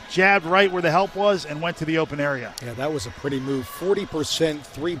defense, so he jabbed right where the help was and went to the open area. Yeah, that was a pretty move. 40%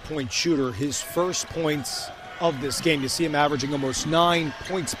 three-point shooter, his first points of this game. You see him averaging almost 9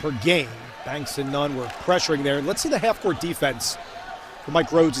 points per game. Banks and Nunn were pressuring there. Let's see the half-court defense for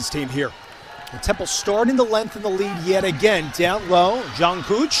Mike Rhodes' team here. The Temple starting the length in the lead yet again. Down low, John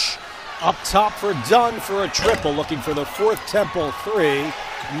Cooch. Up top for Dunn for a triple, looking for the 4th Temple 3.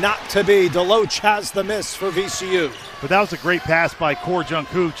 Not to be. DeLoach has the miss for VCU. But that was a great pass by Core Jung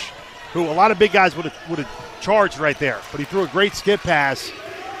Cooch, who a lot of big guys would have charged right there. But he threw a great skip pass.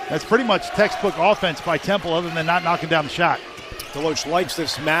 That's pretty much textbook offense by Temple, other than not knocking down the shot. DeLoach likes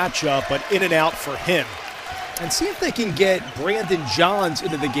this matchup, but in and out for him. And see if they can get Brandon Johns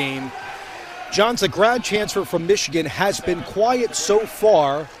into the game. Johns, a grad transfer from Michigan, has been quiet so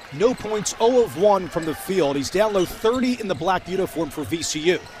far. No points, 0 of 1 from the field. He's down low 30 in the black uniform for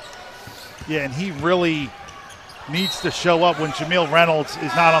VCU. Yeah, and he really needs to show up when Jamil Reynolds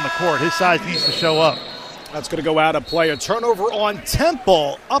is not on the court. His size needs to show up. That's going to go out of play. A turnover on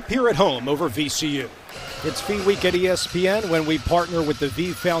Temple up here at home over VCU. It's Fee Week at ESPN when we partner with the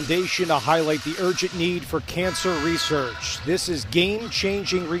V Foundation to highlight the urgent need for cancer research. This is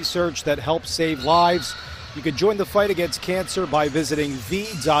game-changing research that helps save lives. You can join the fight against cancer by visiting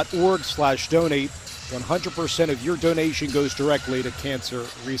v.org/donate. 100% of your donation goes directly to cancer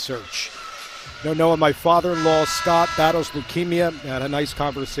research. Noah, my father-in-law, Scott, battles leukemia. I had a nice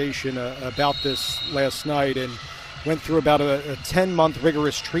conversation about this last night and went through about a 10-month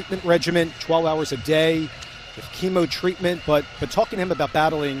rigorous treatment regimen, 12 hours a day with chemo treatment. But talking to him about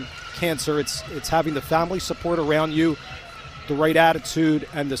battling cancer, it's having the family support around you, the right attitude,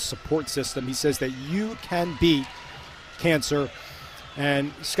 and the support system. He says that you can beat cancer.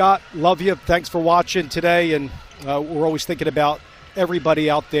 And Scott, love you. Thanks for watching today. And we're always thinking about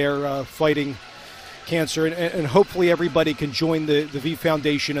everybody out there fighting cancer. And hopefully everybody can join the V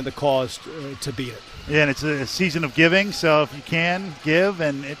Foundation and the cause to beat it. Yeah, and it's a season of giving. So if you can give,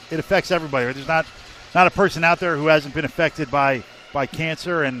 and it affects everybody. There's not a person out there who hasn't been affected by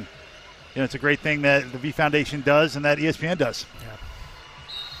cancer. And it's a great thing that the V Foundation does and that ESPN does. Yeah.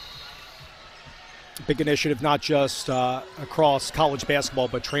 Big initiative, not just across college basketball,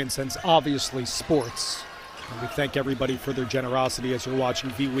 but transcends, obviously, sports. And we thank everybody for their generosity as you're watching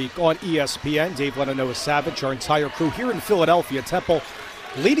V-Week on ESPN. Dave Lennon, Savage, our entire crew here in Philadelphia. Temple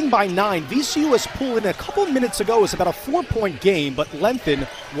leading by 9. VCU was pulled in a couple of minutes ago. It was about a 4-point game, but Lengthen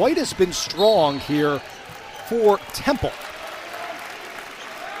White has been strong here for Temple.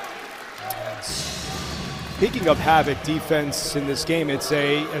 Speaking of havoc defense in this game, it's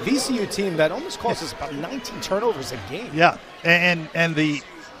a VCU team that almost causes about 19 turnovers a game. Yeah, and the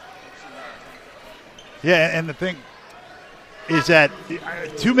thing is that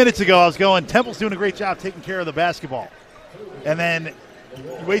 2 minutes ago I was going, Temple's doing a great job taking care of the basketball. And then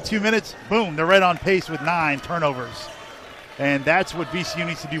you wait 2 minutes, boom, they're right on pace with 9 turnovers. And that's what VCU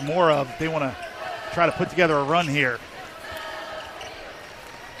needs to do more of if they want to try to put together a run here.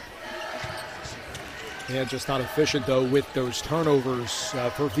 Yeah, just not efficient, though, with those turnovers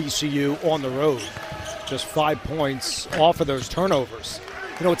for VCU on the road. Just 5 points off of those turnovers.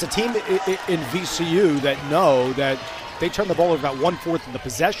 It's a team in VCU that know that they turn the ball over about 1/4 of the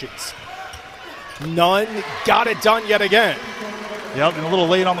possessions. Nunn got it done yet again. Yep, and a little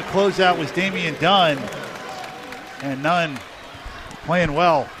late on the closeout was Damian Dunn. And Nunn playing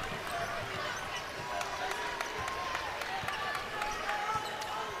well.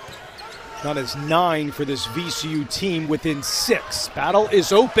 Nunn is 9 for this VCU team within 6. Battle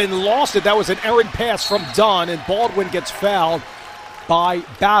is open, lost it. That was an errant pass from Dunn, and Baldwin gets fouled by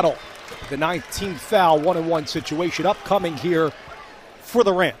Battle. The 19th foul, 1-on-1 situation upcoming here for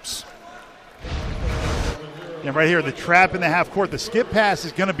the Rams. Yeah, right here, the trap in the half court. The skip pass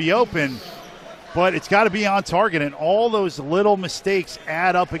is going to be open, but it's got to be on target, and all those little mistakes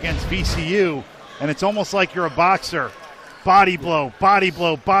add up against VCU, and it's almost like you're a boxer. Body blow, body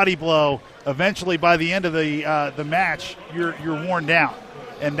blow, body blow. Eventually, by the end of the match, you're worn down.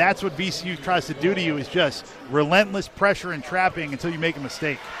 And that's what VCU tries to do to you, is just relentless pressure and trapping until you make a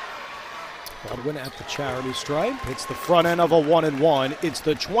mistake. Baldwin at the charity stripe. It's the front end of a 1-and-1. It's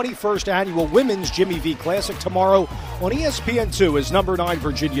the 21st annual Women's Jimmy V Classic tomorrow on ESPN2 as number 9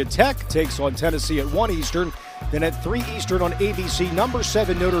 Virginia Tech takes on Tennessee at 1 Eastern. Then at 3 Eastern on ABC, number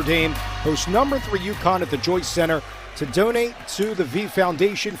 7 Notre Dame hosts number 3 UConn at the Joyce Center. To donate to the V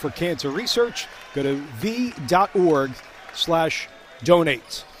Foundation for Cancer Research, go to v.org/donate.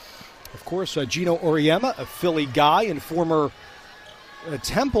 Of course, Gino Auriemma, a Philly guy, and former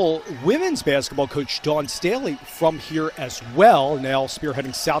Temple women's basketball coach Dawn Staley from here as well, now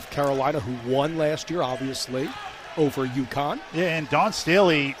spearheading South Carolina, who won last year, obviously, over UConn. Yeah, and Dawn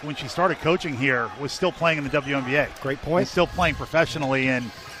Staley, when she started coaching here, was still playing in the WNBA. Great point. And still playing professionally,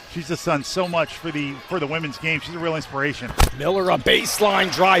 and she's just done so much for the women's game. She's a real inspiration. Miller, a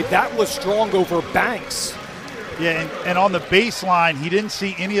baseline drive. That was strong over Banks. Yeah, and on the baseline, he didn't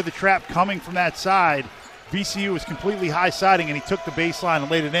see any of the trap coming from that side. VCU was completely high-siding, and he took the baseline and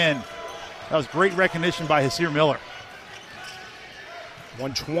laid it in. That was great recognition by Hasir Miller.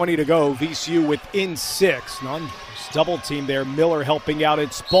 1:20 to go. VCU within 6. None double team there. Miller helping out.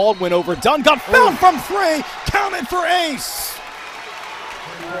 It's Baldwin over Dunn. Got fouled from 3. Counted for ace.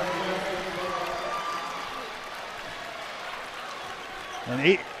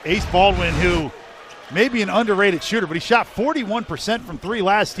 And Ace Baldwin, who may be an underrated shooter, but he shot 41% from 3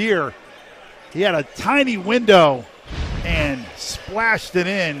 last year. He had a tiny window and splashed it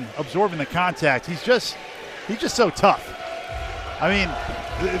in, absorbing the contact. He's just so tough. I mean,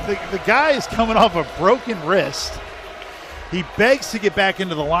 the guy is coming off a broken wrist. He begs to get back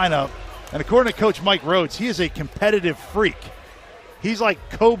into the lineup. And according to Coach Mike Rhodes, he is a competitive freak. He's like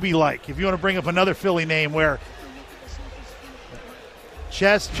Kobe-like, if you want to bring up another Philly name, where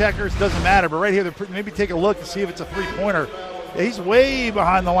chess, checkers, doesn't matter. But right here, maybe take a look and see if it's a three-pointer. Yeah, he's way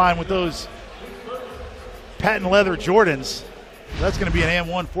behind the line with those patent leather Jordans. That's going to be an and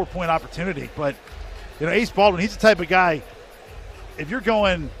 1 4-point opportunity. But, Ace Baldwin, he's the type of guy, if you're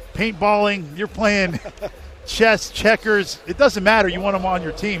going paintballing, you're playing chess, checkers, it doesn't matter. You want him on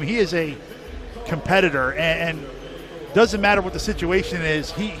your team. He is a competitor, and doesn't matter what the situation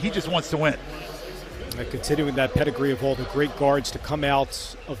is. He just wants to win. Continuing that pedigree of all the great guards to come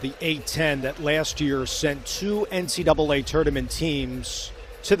out of the A-10 that last year sent 2 NCAA tournament teams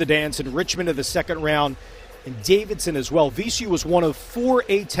to the dance, in Richmond in the second round, and Davidson as well. VCU was one of 4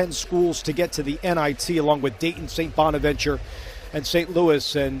 A-10 schools to get to the NIT, along with Dayton, St. Bonaventure, and St.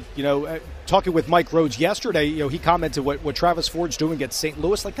 Louis. And, talking with Mike Rhodes yesterday, he commented what Travis Ford's doing at St.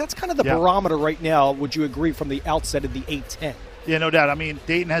 Louis. Like, that's kind of the barometer right now, would you agree, from the outset of the A-10? Yeah, no doubt. I mean,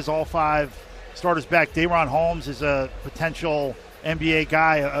 Dayton has all 5 starters back. Dayron Holmes is a potential NBA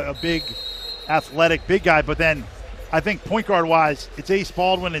guy, a big, athletic, big guy. But then I think point guard-wise, it's Ace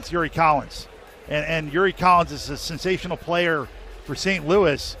Baldwin, it's Yuri Collins. And Yuri Collins is a sensational player for St.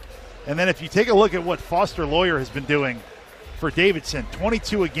 Louis. And then if you take a look at what Foster Loyer has been doing for Davidson,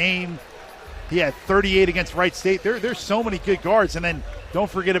 22 a game. He had 38 against Wright State. There's so many good guards. And then don't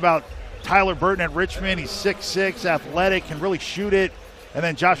forget about Tyler Burton at Richmond. He's 6'6", athletic, can really shoot it. And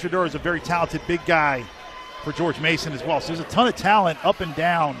then Josh Fedora is a very talented big guy for George Mason as well. So there's a ton of talent up and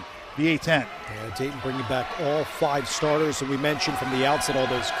down the A-10. Yeah, Dayton bringing back all 5 starters, and we mentioned from the outset all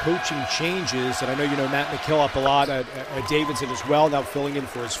those coaching changes. And I know you know Matt McKillop a lot at Davidson as well, now filling in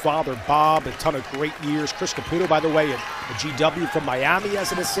for his father, Bob. A ton of great years. Chris Caputo, by the way, a GW from Miami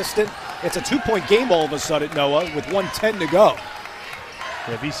as an assistant. It's a 2-point game all of a sudden, Noah, with 1:10 to go.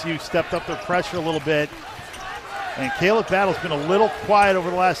 Yeah, VCU stepped up their pressure a little bit. And Khalif Battle's been a little quiet over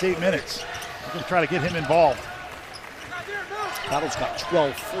the last 8 minutes. We're going to try to get him involved. Battle's got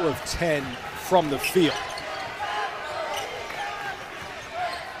 12, 4 of 10 from the field.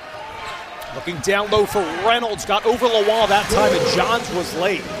 Looking down low for Reynolds. Got over Lawal that time, and Johns was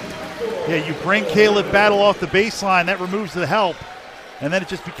late. Yeah, you bring Khalif Battle off the baseline. That removes the help. And then it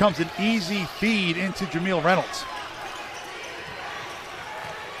just becomes an easy feed into Jamil Reynolds.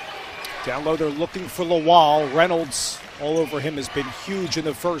 Down low, they're looking for Lawal. Reynolds, all over him, has been huge in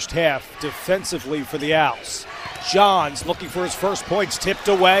the first half defensively for the Owls. Johns looking for his first points, tipped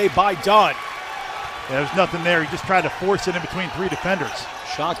away by Dunn. Yeah, there's nothing there. He just tried to force it in between 3 defenders.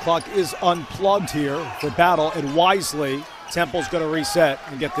 Shot clock is unplugged here for Battle, and wisely, Temple's going to reset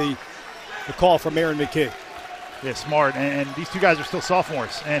and get the call from Aaron McKee. Yeah, smart. And these 2 guys are still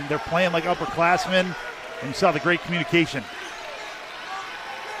sophomores, and they're playing like upperclassmen, and you saw the great communication.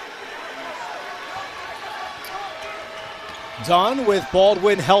 Dunn with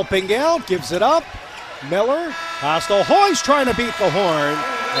Baldwin helping out, gives it up. Miller, Hostel Hoy's trying to beat the horn,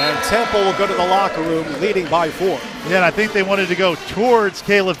 and Temple will go to the locker room leading by 4. Yeah, and I think they wanted to go towards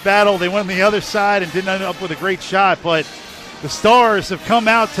Khalif Battle. They went on the other side and didn't end up with a great shot, but the Stars have come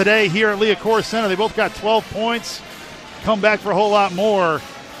out today here at Liacouras Center. They both got 12 points, come back for a whole lot more.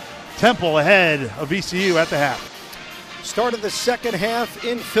 Temple ahead of VCU at the half. Start of the second half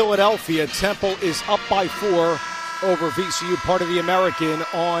in Philadelphia. Temple is up by 4 over VCU, part of the American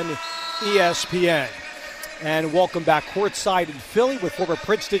on ESPN. And welcome back courtside in Philly with former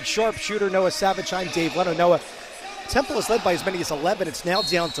Princeton sharpshooter Noah Savage. I'm Dave Leno. Noah, Temple is led by as many as 11. It's now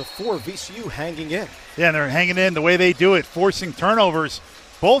down to 4. VCU hanging in. Yeah, and they're hanging in the way they do it, forcing turnovers.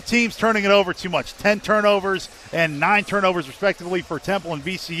 Both teams turning it over too much. 10 turnovers and 9 turnovers respectively for Temple and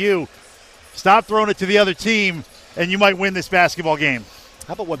VCU. Stop throwing it to the other team, and you might win this basketball game.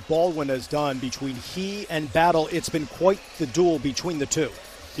 How about what Baldwin has done between he and Battle? It's been quite the duel between the 2.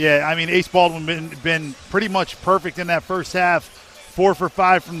 Yeah, I mean, Ace Baldwin been pretty much perfect in that first half. 4 for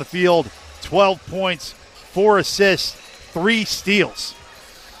 5 from the field, 12 points, 4 assists, 3 steals.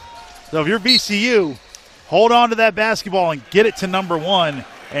 So if you're VCU, hold on to that basketball and get it to number 1.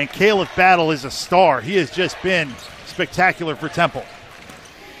 And Khalif Battle is a star. He has just been spectacular for Temple.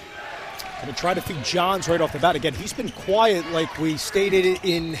 Going to try to feed Johns right off the bat. Again, he's been quiet like we stated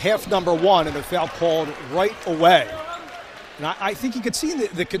in half number 1, and a foul called right away. And I think you could see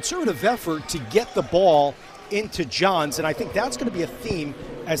the conservative effort to get the ball into Johns, and I think that's going to be a theme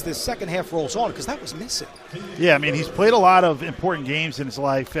as this second half rolls on, because that was missing. Yeah, I mean, he's played a lot of important games in his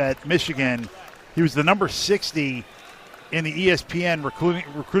life at Michigan. He was the number 60 in the ESPN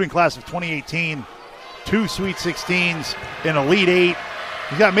recruiting class of 2018, 2 Sweet 16s, an Elite 8.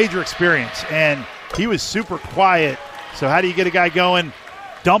 He's got major experience, and he was super quiet. So how do you get a guy going?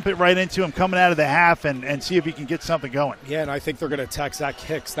 Dump it right into him coming out of the half and see if he can get something going. Yeah, and I think they're going to attack Zach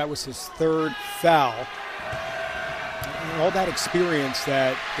Hicks. That was his 3rd foul. And all that experience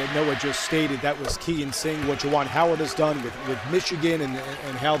that Noah just stated, that was key in seeing what Juwan Howard has done with Michigan and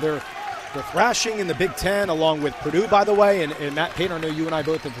how they're thrashing in the Big Ten, along with Purdue, by the way. And Matt Painter, I know you and I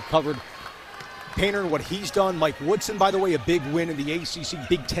both have covered Painter and what he's done. Mike Woodson, by the way, a big win in the ACC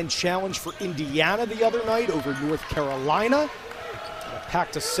Big Ten Challenge for Indiana the other night over North Carolina.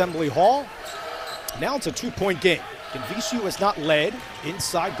 Packed Assembly Hall. Now it's a 2-point game. And VCU has not led.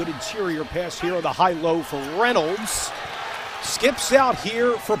 Inside, good interior pass here on the high-low for Reynolds. Skips out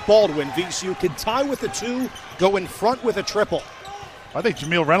here for Baldwin. VCU can tie with a 2, go in front with a triple. I think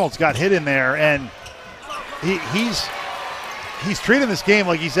Jamil Reynolds got hit in there, and he's treating this game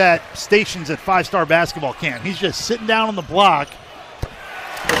like he's at stations at 5-star basketball camp. He's just sitting down on the block.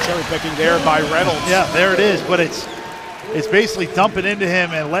 Good cherry picking there by Reynolds. Yeah, there it is, but it's basically dump it into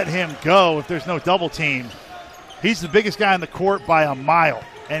him and let him go if there's no double team. He's the biggest guy on the court by a mile,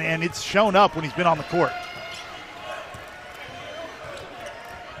 and it's shown up when he's been on the court.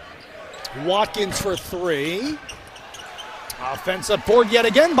 Watkins for three. Offensive board yet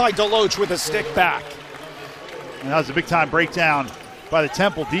again by DeLoach with a stick back. And that was a big-time breakdown by the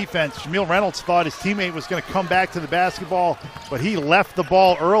Temple defense. Jamil Reynolds thought his teammate was going to come back to the basketball, but he left the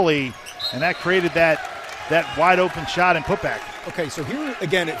ball early, and that created that wide-open shot and putback. Okay, so here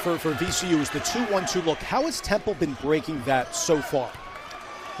again for VCU is the 2-1-2 look. How has Temple been breaking that so far?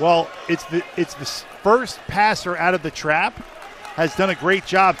 Well, it's the first passer out of the trap has done a great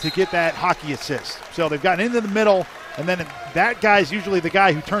job to get that hockey assist. So they've gotten into the middle, and then that guy's usually the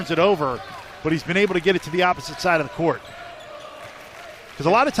guy who turns it over, but he's been able to get it to the opposite side of the court. Because a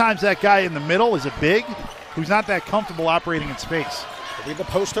lot of times that guy in the middle is a big who's not that comfortable operating in space. With the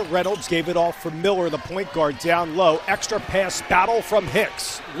post to Reynolds, gave it off for Miller, the point guard down low. Extra pass battle from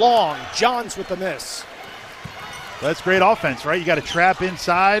Hicks. Long, Johns with the miss. That's great offense, right? You got to trap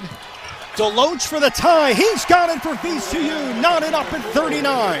inside. DeLoach for the tie. He's got it for VCU. Knotted up at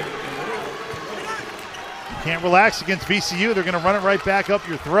 39. Can't relax against VCU. They're going to run it right back up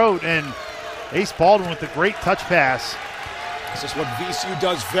your throat. And Ace Baldwin with the great touch pass. This is what VCU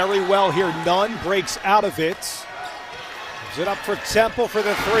does very well here. Nunn breaks out of it. Gives it up for Temple for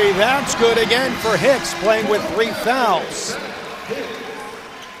the three. That's good again for Hicks, playing with 3 fouls.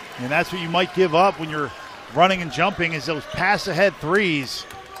 And that's what you might give up when you're running and jumping, is those pass-ahead threes.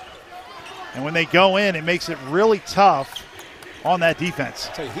 And when they go in, it makes it really tough on that defense.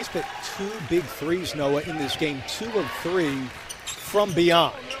 I'll tell you, he's hit 2 big threes, Noah, in this game. 2 of 3 from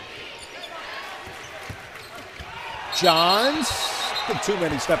beyond. Johns, too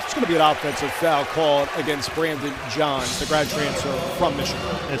many steps. It's going to be an offensive foul called against Brandon Johns, the grad transfer from Michigan.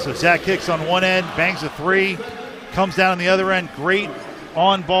 And so Zach Hicks on one end, bangs a three, comes down on the other end. Great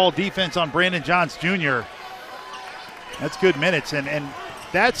on-ball defense on Brandon Johns Jr. That's good minutes, and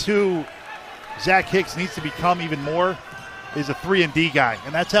that's who Zach Hicks needs to become even more, is a 3-and-D guy,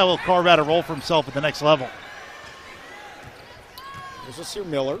 and that's how he'll carve out a role for himself at the next level. There's a Sir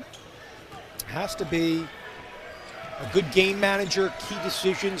Miller. Has to be a good game manager. Key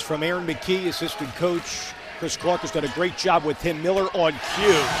decisions from Aaron McKee, assistant coach. Chris Clark has done a great job with him. Miller on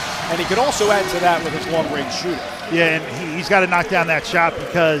cue, and he can also add to that with his long-range shooting. Yeah, and he's got to knock down that shot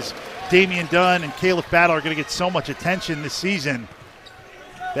because Damian Dunn and Khalif Battle are going to get so much attention this season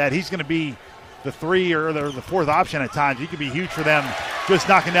that he's going to be the 3 or the 4th option at times. He could be huge for them just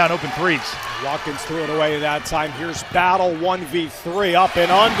knocking down open threes. Watkins threw it away that time. Here's Battle 1v3 up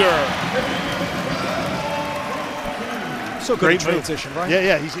and under. So good Great transition, right?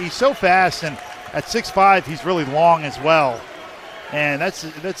 Yeah, he's so fast, and at 6'5", he's really long as well. And that's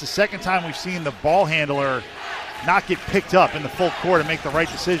the second time we've seen the ball handler not get picked up in the full court and make the right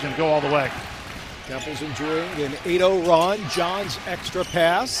decision and go all the way. Temple's enjoying an 8-0 run. John's extra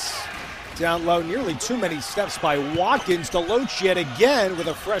pass. Down low, nearly too many steps by Watkins. DeLoach yet again with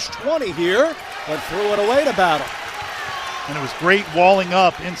a fresh 20 here, but threw it away to Battle. And it was great walling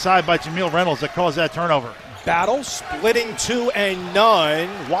up inside by Jamil Reynolds that caused that turnover. Battle splitting 2 and none.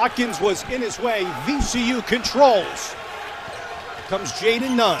 Watkins was in his way. VCU controls. Comes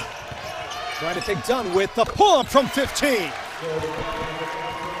Jaden Dunn. Trying to take Dunn with the pull-up from 15.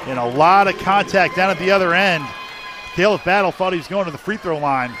 And a lot of contact down at the other end. Khalif Battle thought he was going to the free throw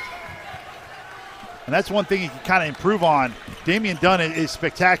line. And that's one thing he can kind of improve on. Damian Dunn is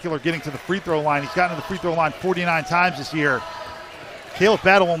spectacular getting to the free throw line. He's gotten to the free throw line 49 times this year. Khalif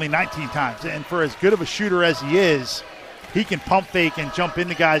Battle only 19 times. And for as good of a shooter as he is, he can pump fake and jump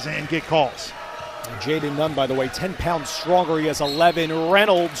into guys and get calls. Jaden Dunn, by the way, 10 pounds stronger. He has 11.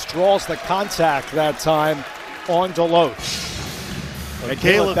 Reynolds draws the contact that time on DeLoach. And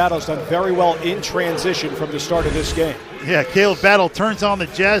Khalif Battle's done very well in transition from the start of this game. Yeah, Khalif Battle turns on the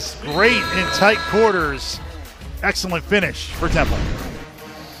Jets. Great in tight quarters. Excellent finish for Temple.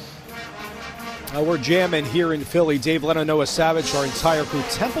 We're jamming here in Philly. Dave Leno, Noah Savage, our entire crew.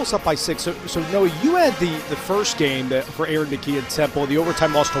 Temple's up by 6. So Noah, you had the first game for Aaron McKee at Temple, the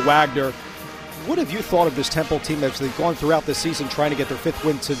overtime loss to Wagner. What have you thought of this Temple team as they've gone throughout the season trying to get their 5th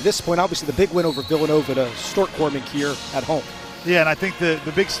win to this point? Obviously, the big win over Villanova to Stuart Cormick here at home. Yeah, and I think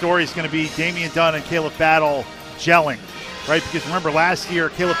the big story is going to be Damian Dunn and Khalif Battle gelling, right? Because remember, last year,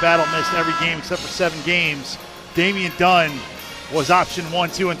 Khalif Battle missed every game except for 7 games. Damian Dunn was option 1,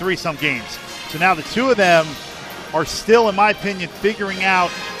 2, and 3 some games. So now the two of them are still, in my opinion, figuring out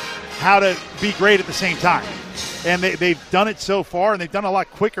how to be great at the same time. And they've done it so far, and they've done it a lot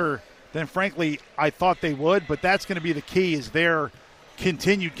quicker than, frankly, I thought they would. But that's going to be the key, is their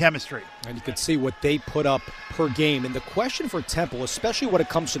continued chemistry. And you can see what they put up per game. And the question for Temple, especially when it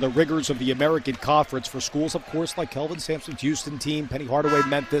comes to the rigors of the American Conference for schools, of course, like Kelvin Sampson's Houston team, Penny Hardaway,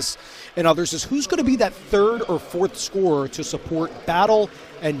 Memphis, and others, is who's going to be that third or fourth scorer to support Battle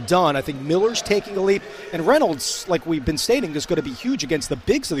and Dunn. I think Miller's taking a leap. And Reynolds, like we've been stating, is going to be huge against the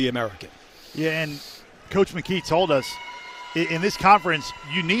bigs of the American. Yeah, and Coach McKee told us in this conference,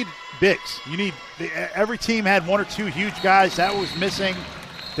 you need bigs. Every team had one or two huge guys. That was missing.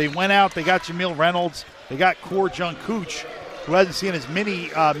 They went out. They got Jamil Reynolds. They got Core Jungkook, who hasn't seen as many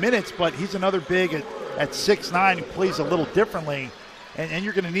minutes, but he's another big at 6'9", who plays a little differently, and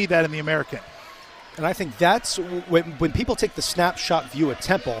you're going to need that in the American. And I think that's when people take the snapshot view at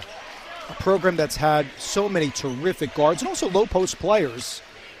Temple, a program that's had so many terrific guards and also low-post players,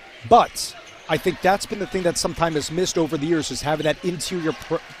 but I think that's been the thing that sometimes is missed over the years, is having that interior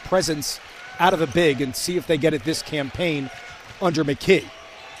presence out of the big, and see if they get it this campaign under McKee.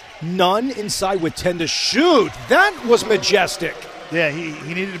 Nunn inside with 10 to shoot. That was majestic. Yeah, he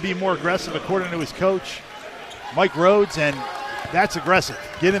needed to be more aggressive according to his coach, Mike Rhodes, and that's aggressive.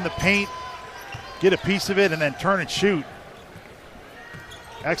 Get in the paint, get a piece of it, and then turn and shoot.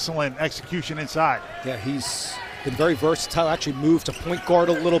 Excellent execution inside. Yeah, he's been very versatile. Actually moved to point guard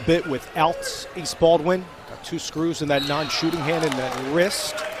a little bit without Ace Baldwin. Got 2 screws in that non-shooting hand and that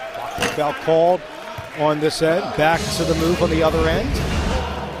wrist. Foul called on this end. Back to the move on the other end.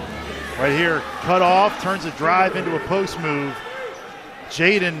 Right here, cut off, turns a drive into a post move.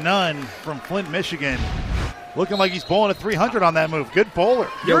 Jaden Dunn from Flint, Michigan, looking like he's bowling a 300 on that move. Good bowler.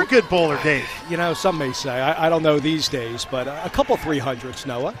 You're a good bowler, Dave. You know, some may say. I don't know these days, but a couple 300s,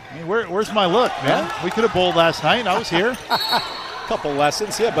 Noah. I mean, where's my look, man? Yeah. We could have bowled last night. I was here. Couple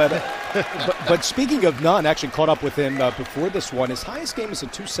lessons, yeah, but speaking of Nunn, actually caught up with him before this one. His highest game is a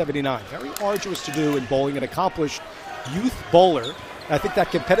 279. Very arduous to do in bowling. An accomplished youth bowler. I think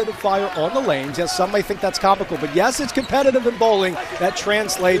that competitive fire on the lanes, yes, some may think that's comical, but yes, it's competitive in bowling. That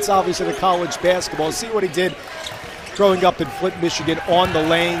translates, obviously, to college basketball. See what he did growing up in Flint, Michigan, on the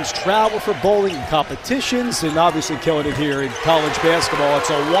lanes, travel for bowling competitions, and obviously killing it here in college basketball. It's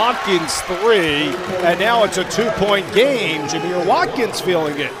a Watkins 3, and now it's a 2-point game. Jamir Watkins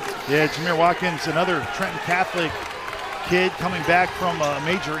feeling it. Yeah, Jamir Watkins, another Trenton Catholic kid coming back from a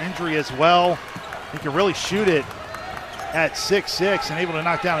major injury as well. He can really shoot it at 6'6", and able to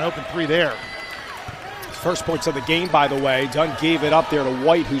knock down an open 3 there. First points of the game, by the way. Dunn gave it up there to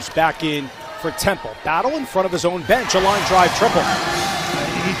White, who's back in for Temple. Battle in front of his own bench, a line drive triple.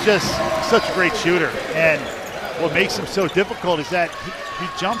 He's just such a great shooter, and what makes him so difficult is that he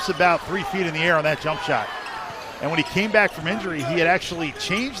jumps about 3 feet in the air on that jump shot. And when he came back from injury, he had actually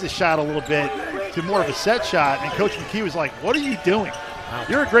changed the shot a little bit to more of a set shot, and Coach McKee was like, what are you doing?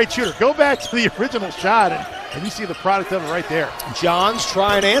 You're a great shooter. Go back to the original shot, and you see the product of it right there. Johns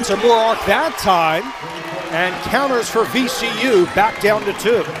trying to answer. More arc that time. And counters for VCU, back down to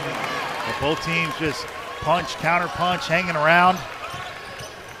 2. Both teams just punch, counter punch, hanging around.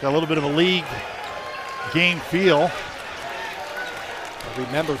 Got a little bit of a league game feel.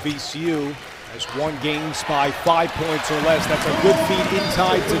 Remember, VCU has won games by 5 points or less. That's a good feed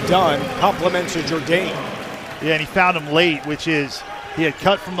inside to Dunn. Compliments to Jourdain. Yeah, and he found him late, which is he had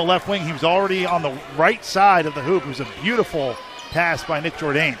cut from the left wing. He was already on the right side of the hoop. It was a beautiful pass by Nick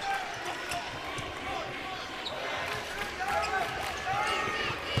Jourdain.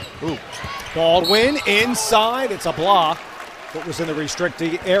 Ooh. Baldwin inside. It's a block. What was in the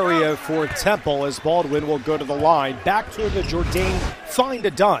restricted area for Temple, as Baldwin will go to the line. Back to the Jourdain. Find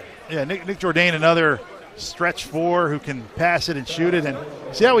a Dunn. Yeah, Nick Jourdain, another stretch 4 who can pass it and shoot it. And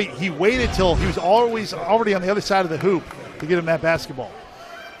see how he waited till he was always already on the other side of the hoop to get him that basketball.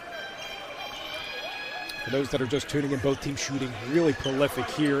 For those that are just tuning in, both teams shooting really prolific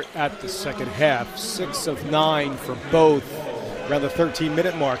here at the second half. 6 of 9 for both, around the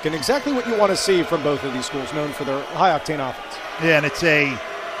 13-minute mark. And exactly what you want to see from both of these schools, known for their high-octane offense. Yeah, and it's a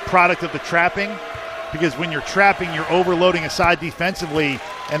product of the trapping, because when you're trapping, you're overloading a side defensively,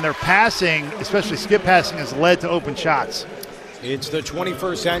 and their passing, especially skip passing, has led to open shots. It's the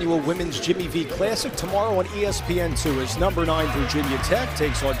 21st annual Women's Jimmy V Classic tomorrow on ESPN2 as number 9 Virginia Tech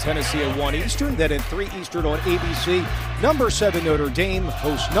takes on Tennessee at 1 Eastern, then at 3 Eastern on ABC. Number 7 Notre Dame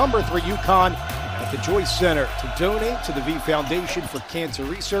hosts number 3 UConn at the Joyce Center. To donate to the V Foundation for Cancer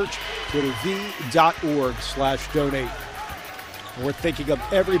Research, go to v.org/donate. We're thinking of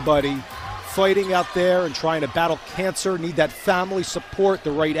everybody fighting out there and trying to battle cancer, need that family support,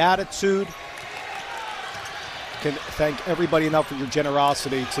 the right attitude. Can thank everybody enough for your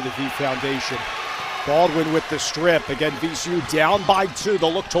generosity to the V Foundation. Baldwin with the strip. Again, VCU down by 2.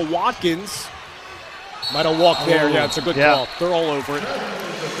 They'll look to Watkins. Might have walked there. Yeah, it's a good call. They're all over it.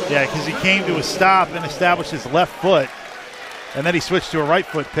 Yeah, because he came to a stop and established his left foot, and then he switched to a right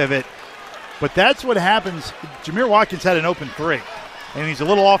foot pivot. But that's what happens. Jamir Watkins had an open three, and he's a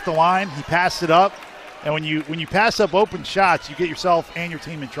little off the line. He passed it up, and when you pass up open shots, you get yourself and your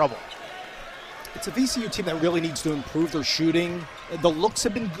team in trouble. It's a VCU team that really needs to improve their shooting. The looks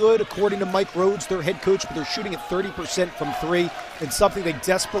have been good, according to Mike Rhodes, their head coach, but they're shooting at 30% from three. It's something they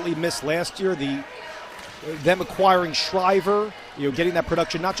desperately missed last year. Them acquiring Shriver, getting that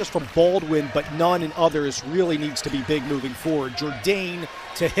production not just from Baldwin, but Nunn and others really needs to be big moving forward. Jourdain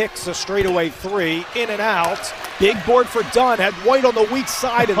to Hicks, a straightaway three, in and out. Big board for Dunn, had White on the weak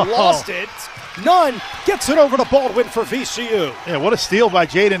side and lost it. Nunn gets it over to Baldwin for VCU. Yeah, what a steal by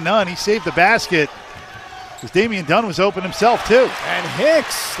Jaden Nunn. He saved the basket because Damian Dunn was open himself too. And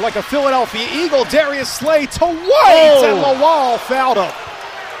Hicks, like a Philadelphia Eagle, Darius Slay to White, and Lawal fouled him.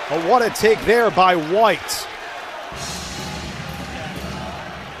 But what a take there by White.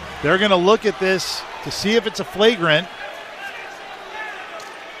 They're going to look at this to see if it's a flagrant.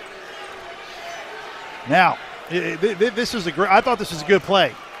 Now, this is I thought this was a good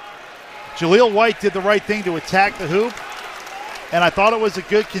play. Jaleel White did the right thing to attack the hoop, and I thought it was a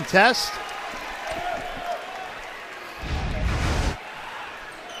good contest.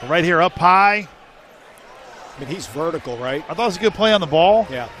 Right here, up high. I mean, he's vertical, right? I thought it was a good play on the ball.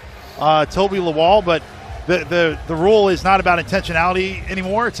 Yeah. Toby Lawal, but the rule is not about intentionality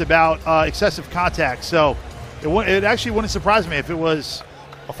anymore. It's about excessive contact. So it actually wouldn't surprise me if it was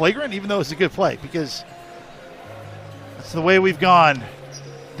a flagrant, even though it's a good play, because that's the way we've gone,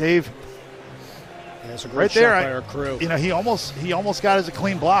 Dave. Yeah, it's a great right shot there, by our crew. He almost got as a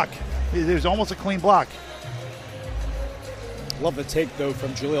clean block. It was almost a clean block. Love the take, though,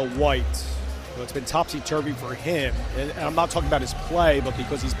 from Jaleel White. It's been topsy-turvy for him. And I'm not talking about his play, but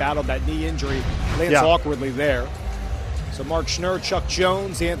because he's battled that knee injury, lands awkwardly there. So Mark Schnurr, Chuck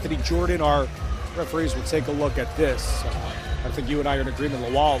Jones, Anthony Jordan, our referees will take a look at this. I think you and I are in agreement.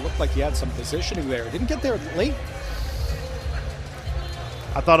 Lawal looked like he had some positioning there. Didn't get there late.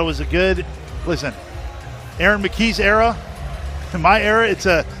 I thought it was a good – listen, Aaron McKee's era, in my era, it's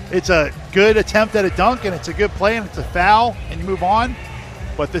a good attempt at a dunk, and it's a good play, and it's a foul, and you move on.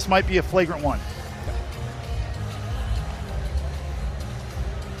 But this might be a flagrant one.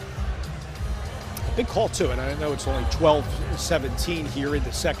 Big call, too, and I know it's only 12-17 here in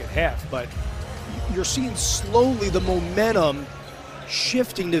the second half, but you're seeing slowly the momentum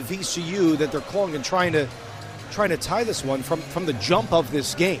shifting to VCU that they're calling and trying to tie this one from the jump of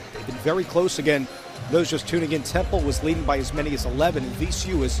this game. They've been very close again. Those just tuning in, Temple was leading by as many as 11, and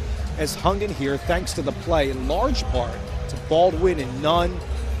VCU has hung in here thanks to the play in large part to Baldwin and Nunn,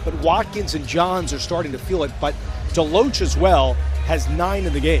 but Watkins and Johns are starting to feel it, but DeLoach as well has 9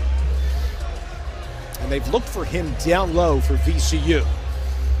 in the game. And they've looked for him down low for VCU.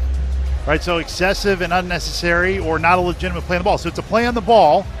 Right, so excessive and unnecessary or not a legitimate play on the ball. So it's a play on the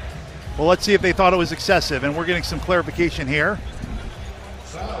ball. Well, let's see if they thought it was excessive, and we're getting some clarification here.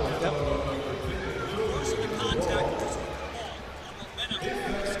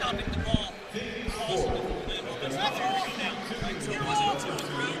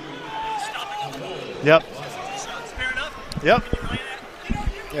 Yep. Yep.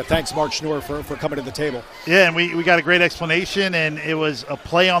 Yeah, thanks, Mark Schnurr, for coming to the table. Yeah, and we got a great explanation, and it was a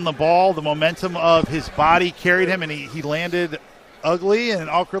play on the ball. The momentum of his body carried him, and he landed ugly and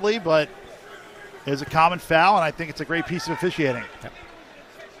awkwardly, but it was a common foul, and I think it's a great piece of officiating. Yep.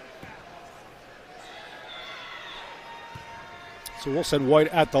 So we'll send White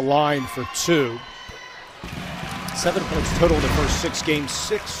at the line for 2. 7 points total in the first 6 games,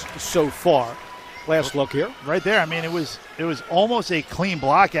 6 so far. Last look here. Right there. I mean, it was almost a clean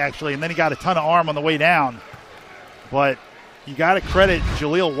block, actually, and then he got a ton of arm on the way down. But you got to credit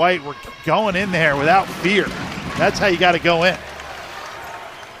Jaleel White. We're going in there without fear. That's how you got to go in.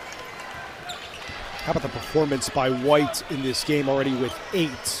 How about the performance by White in this game already with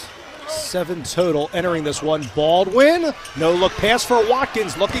 8? 7 total entering this one. Baldwin, no look pass for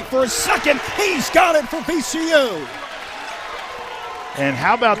Watkins, looking for a second. He's got it for VCU. And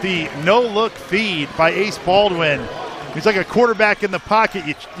how about the no-look feed by Ace Baldwin? He's like a quarterback in the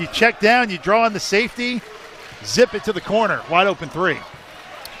pocket. You check down, you draw on the safety, zip it to the corner. Wide open 3.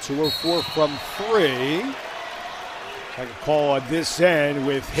 2:04 from 3. Like a call on this end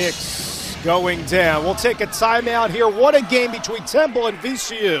with Hicks going down. We'll take a timeout here. What a game between Temple and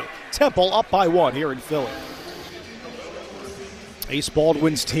VCU. Temple up by 1 here in Philly. Ace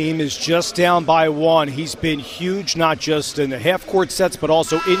Baldwin's team is just down by 1. He's been huge, not just in the half-court sets, but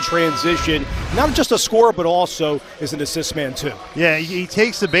also in transition. Not just a scorer, but also is an assist man, too. Yeah, he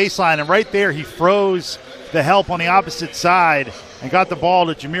takes the baseline, and right there he froze the help on the opposite side and got the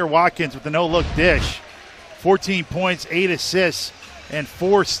ball to Jamir Watkins with a no-look dish. 14 points, 8 assists, and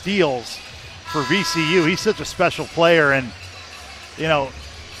 4 steals for VCU. He's such a special player, and, you know,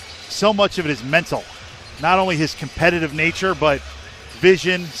 so much of it is mental. Not only his competitive nature, but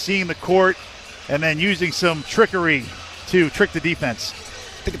vision, seeing the court, and then using some trickery to trick the defense.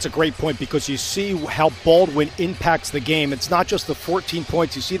 I think it's a great point because you see how Baldwin impacts the game. It's not just the 14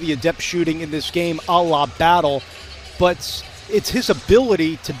 points. You see the adept shooting in this game a la Battle, but it's his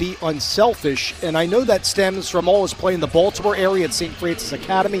ability to be unselfish. And I know that stems from all his play in the Baltimore area at St. Francis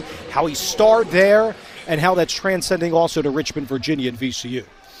Academy, how he starred there, and how that's transcending also to Richmond, Virginia, and VCU.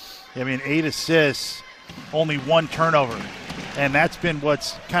 I mean, 8 assists, only 1 turnover. And that's been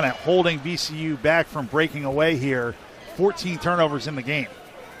what's kind of holding VCU back from breaking away here. 14 turnovers in the game.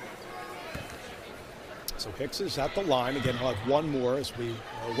 So Hicks is at the line. Again, he'll have one more as we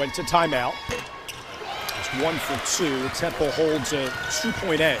went to timeout. It's 1 for 2. Temple holds a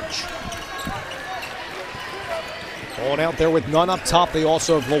 2-point edge. Going out there with none up top. They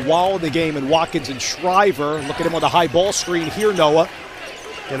also have Lawal in the game and Watkins and Shriver. Look at him on the high ball screen here, Noah.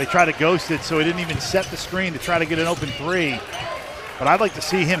 Yeah, they try to ghost it, so he didn't even set the screen to try to get an open 3. But I'd like to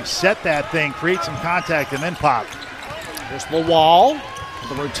see him set that thing, create some contact, and then pop. There's Lawal,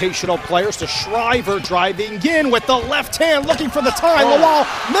 the rotational players to Shriver driving in with the left hand, looking for the time.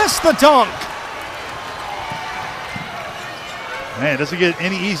 Lawal missed the dunk. Man, it doesn't get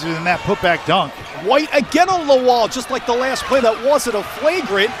any easier than that putback dunk. White again on Lawal, just like the last play that wasn't a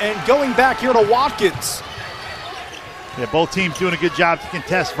flagrant, and going back here to Watkins. Yeah, both teams doing a good job to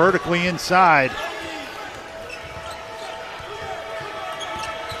contest vertically inside.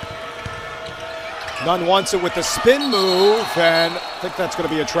 Dunn wants it with the spin move, and I think that's going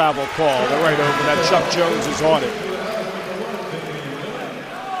to be a travel call. They're right over that. Chuck Jones is on it.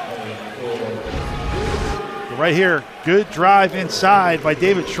 Right here, good drive inside by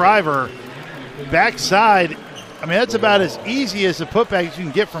David Shriver. Backside, I mean, that's about as easy as a putback as you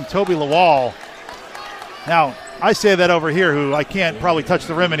can get from Toby Lawal. Now, I say that over here, who I can't probably touch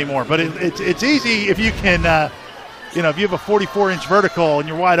the rim anymore, but it's easy if you can, if you have a 44-inch vertical and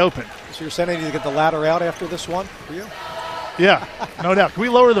you're wide open. So you're saying I need to get the ladder out after this one for you? Yeah, no doubt. Can we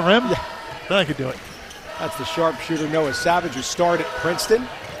lower the rim? Yeah. Then I could do it. That's the sharpshooter Noah Savage, who starred at Princeton.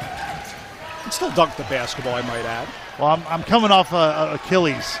 Can still dunk the basketball, I might add. Well, I'm coming off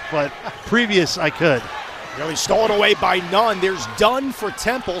Achilles, but previous I could. Really stolen away by Nunn. There's Dunn for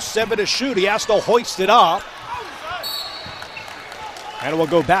Temple, 7 to shoot. He has to hoist it up. And it will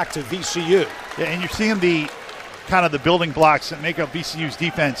go back to VCU. Yeah, and you're seeing the kind of the building blocks that make up VCU's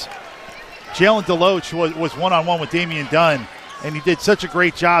defense. Jalen DeLoach was one-on-one with Damian Dunn, and he did such a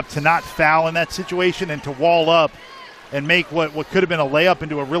great job to not foul in that situation and to wall up and make what could have been a layup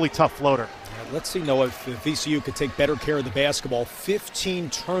into a really tough floater. Let's see, Noah, if VCU could take better care of the basketball. 15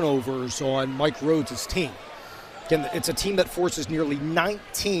 turnovers on Mike Rhodes' team. Again, it's a team that forces nearly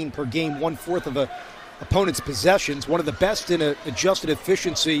 19 per game, 1/4 of a opponent's possessions. One of the best in adjusted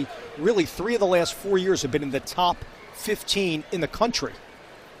efficiency. Really, 3 of the last 4 years have been in the top 15 in the country.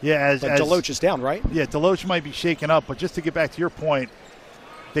 Yeah, but DeLoach is down, right? Yeah, DeLoach might be shaken up, but just to get back to your point,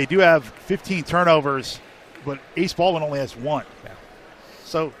 they do have 15 turnovers, but Ace Baldwin only has 1. Yeah.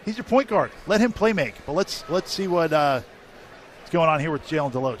 So he's your point guard. Let him play make. But let's see what's going on here with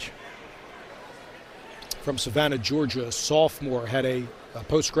Jalen DeLoach. From Savannah, Georgia, a sophomore, had a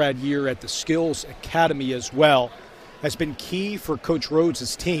post-grad year at the Skills Academy as well. Has been key for Coach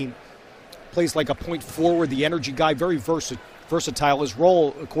Rhodes' team. Plays like a point forward, the energy guy, very versatile. His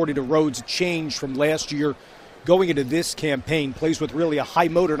role, according to Rhodes, changed from last year going into this campaign. Plays with really a high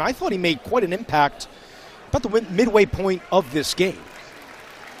motor, and I thought he made quite an impact about the midway point of this game.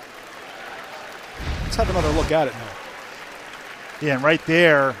 Let's have another look at it now. Yeah, and right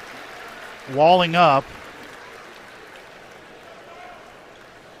there, walling up.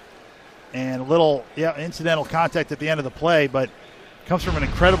 And a little, incidental contact at the end of the play, but comes from an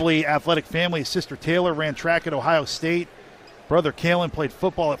incredibly athletic family. His sister Taylor ran track at Ohio State. Brother Kalen played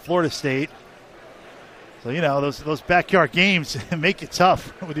football at Florida State. So, those backyard games make it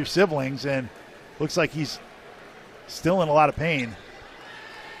tough with your siblings, and looks like he's still in a lot of pain.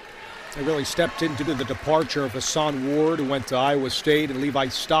 They really stepped into the departure of Hassan Ward, who went to Iowa State, and Levi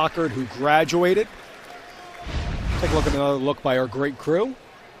Stockard, who graduated. Take a look at another look by our great crew.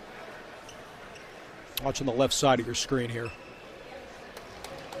 Watching the left side of your screen here.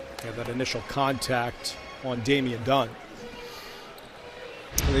 You have that initial contact on Damian Dunn.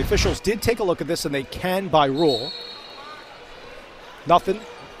 Well, the officials did take a look at this, and they can by rule. Nothing,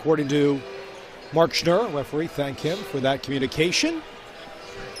 according to Mark Schnurr, referee. Thank him for that communication.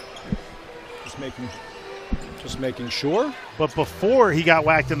 Just making sure. But before he got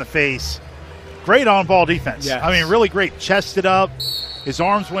whacked in the face, great on-ball defense. Yes. I mean, really great. Chested up. His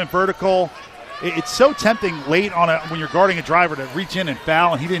arms went vertical. It's so tempting late on when you're guarding a driver to reach in and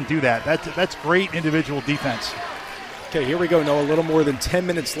foul, and he didn't do that. That's great individual defense. Okay, here we go. No, a little more than 10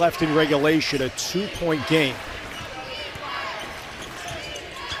 minutes left in regulation, a 2-point game.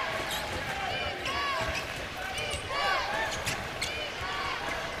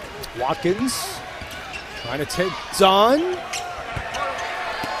 Watkins trying to take Dunn.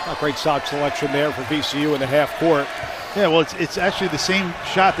 Not great shot selection there for VCU in the half court. Yeah, well, it's actually the same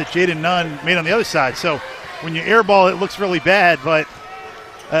shot that Jalen Dunn made on the other side. So when you airball, it looks really bad, but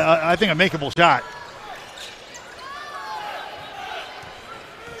I think a makeable shot.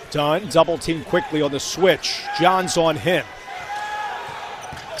 Dunn double team quickly on the switch. John's on him.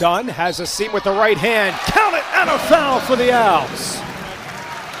 Dunn has a seam with the right hand. Count it, and a foul for the Owls.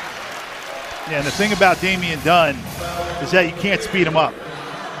 Yeah, and the thing about Damian Dunn is that you can't speed him up.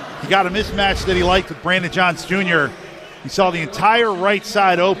 He got a mismatch that he liked with Brandon Johns Jr. He saw the entire right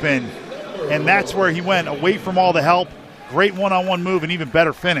side open, and that's where he went, away from all the help. Great one-on-one move and even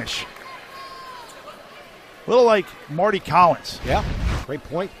better finish. A little like Marty Collins. Yeah, great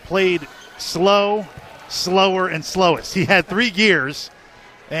point. Played slow, slower, and slowest. He had 3 gears,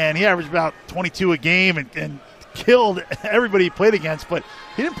 and he averaged about 22 a game and killed everybody he played against, but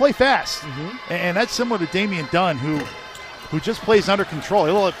he didn't play fast. Mm-hmm. And that's similar to Damian Dunn, who just plays under control. A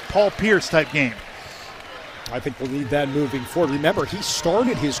little like Paul Pierce type game. I think we'll need that moving forward. Remember, he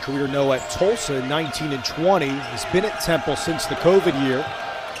started his career, at Tulsa in 19 and 20. He's been at Temple since the COVID year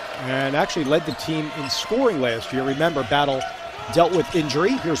and actually led the team in scoring last year. Remember, Battle dealt with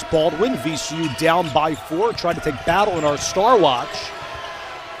injury. Here's Baldwin, VCU down by 4. Tried to take Battle in our Star Watch.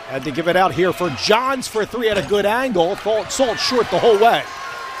 Had to give it out here for Johns for 3 at a good angle. Saw it short the whole way.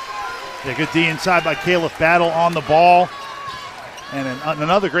 Yeah, good D inside by Khalif Battle on the ball. And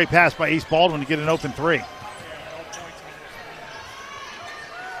another great pass by Ace Baldwin to get an open 3.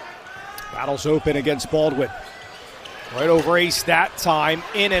 Battle's open against Baldwin. Right over Ace that time,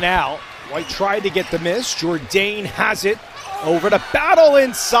 in and out. White tried to get the miss. Jourdain has it. Over to Battle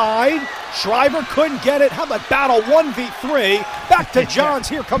inside. Schreiber couldn't get it. How about Battle 1v3? Back to Johns.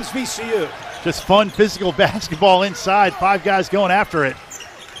 Here comes VCU. Just fun physical basketball inside. 5 guys going after it.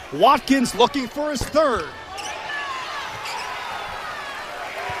 Watkins looking for his 3rd.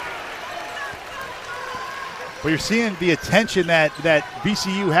 But you're seeing the attention that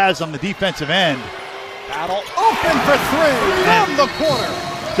VCU has on the defensive end. Battle open for 3 from the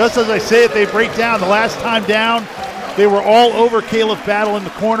corner. Just as I say it, they break down. The last time down, they were all over Khalif Battle in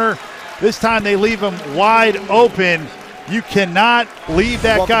the corner. This time they leave him wide open. You cannot leave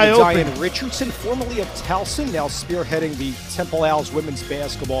that guy open. Diane Richardson, formerly of Towson, now spearheading the Temple Owls women's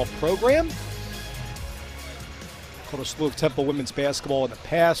basketball program. Called a slew of Temple women's basketball in the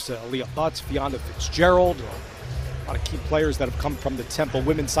past. Leah Butts, Fiona Fitzgerald. A lot of key players that have come from the Temple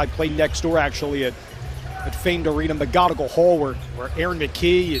women's side. Played next door, actually, at famed arena McGonigal Hall, where Aaron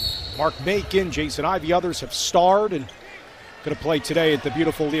McKee and Mark Macon, Jason Ivey, others have starred and going to play today at the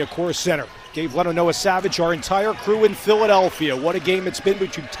beautiful Leah Center. Dave Leno, Noah Savage, our entire crew in Philadelphia. What a game it's been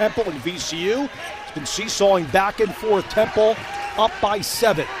between Temple and VCU. It's been seesawing back and forth. Temple up by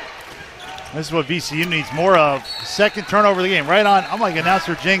 7. This is what VCU needs more of. Second turnover of the game. Right on. I'm like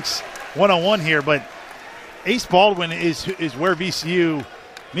announcer Jinx 101 here, but Ace Baldwin is where VCU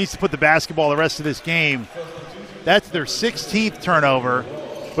needs to put the basketball the rest of this game. That's their 16th turnover,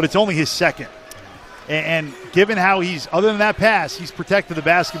 but it's only his 2nd. And given how other than that pass, he's protected the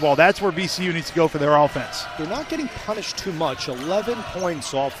basketball. That's where VCU needs to go for their offense. They're not getting punished too much. 11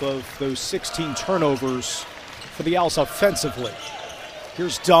 points off of those 16 turnovers for the Owls offensively.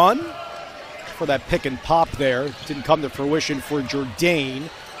 Here's Dunn for that pick and pop there. Didn't come to fruition for Jourdain.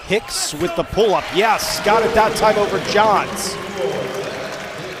 Hicks with the pull-up. Yes, got it that time over Johns.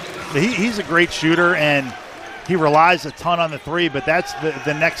 He's a great shooter, and he relies a ton on the 3, but that's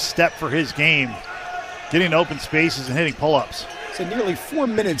the next step for his game. Getting open spaces and hitting pull-ups. So nearly 4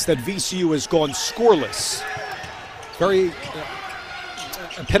 minutes that VCU has gone scoreless. Very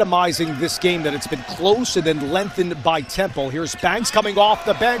epitomizing this game, that it's been close and then lengthened by Temple. Here's Banks coming off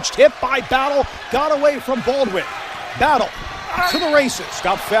the bench. Tipped by Battle. Got away from Baldwin. Battle to the races.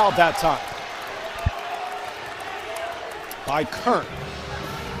 Got fouled that time by Kern.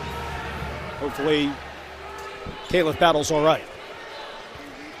 Hopefully Khalif Battle's all right.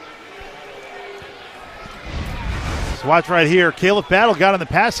 So watch right here. Khalif Battle got in the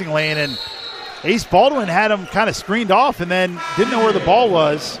passing lane, and Ace Baldwin had him kind of screened off and then didn't know where the ball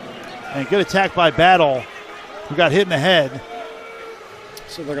was. And good attack by Battle, who got hit in the head.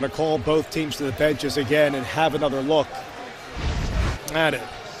 So they're going to call both teams to the benches again and have another look at it.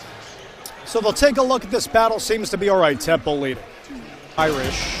 So they'll take a look at this battle. Seems to be all right. Temple leading.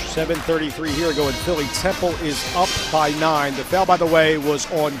 Irish, 7:33 here going Philly. Temple is up by 9. The foul, by the way, was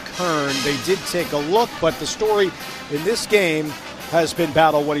on Kern. They did take a look, but the story in this game has been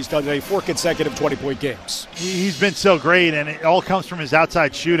Battle, what he's done today, 4 consecutive 20-point games. He's been so great, and it all comes from his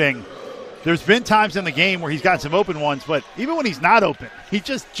outside shooting. There's been times in the game where he's got some open ones, but even when he's not open, he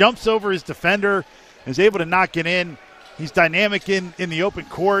just jumps over his defender, is able to knock it in. He's dynamic in the open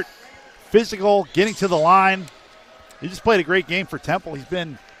court, physical, getting to the line. He just played a great game for Temple. He's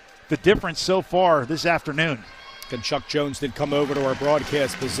been the difference so far this afternoon. And Chuck Jones did come over to our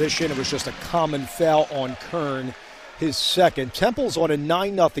broadcast position. It was just a common foul on Kern, his second. Temple's on a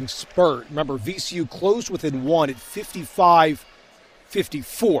 9-0 spurt. Remember, VCU closed within 1 at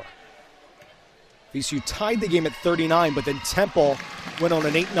 55-54. VCU tied the game at 39, but then Temple went on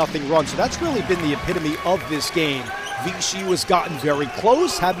an 8-0 run. So that's really been the epitome of this game. VCU has gotten very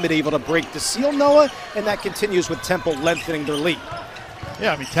close, haven't been able to break the seal, Noah, and that continues with Temple lengthening their lead.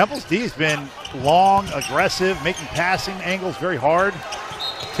 Yeah, I mean, Temple's D has been long, aggressive, making passing angles very hard,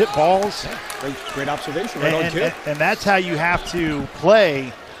 tip balls. Yeah, great observation. Right on, kid. And that's how you have to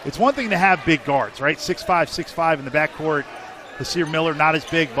play. It's one thing to have big guards, right? 6'5", 6'5" in the backcourt. Nasir Miller, not as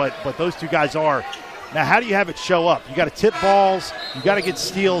big, but those two guys are. Now, how do you have it show up? You got to tip balls, you got to get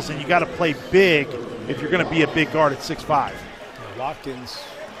steals, and you got to play big if you're going to be a big guard at 6'5". Watkins is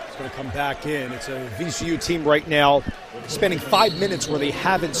going to come back in. It's a VCU team right now spending 5 minutes where they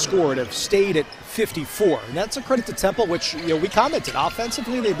haven't scored, have stayed at 54. And that's a credit to Temple, which we commented.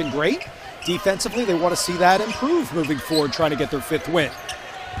 Offensively, they've been great. Defensively, they want to see that improve moving forward, trying to get their 5th win.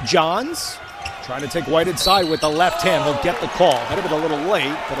 Johns trying to take White inside with the left hand. He'll get the call. Might have been a little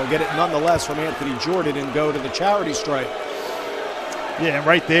late, but he'll get it nonetheless from Anthony Jordan and go to the charity stripe. Yeah, and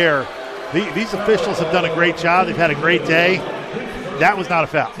right there, these officials have done a great job. They've had a great day. That was not a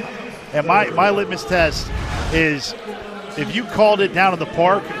foul. And my litmus test is, if you called it down in the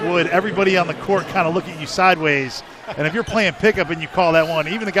park, would everybody on the court kind of look at you sideways? And if you're playing pickup and you call that one,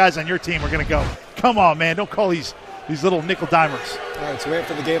 even the guys on your team are going to go, come on, man, don't call these little nickel dimers. All right, so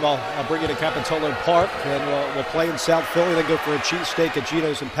after the game, I'll bring you to Capitola Park, and we'll play in South Philly, then go for a cheesesteak at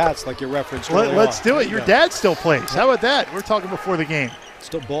Geno's and Pat's, like you referenced earlier. Let's do it. Your dad still plays. How about that? We're talking before the game.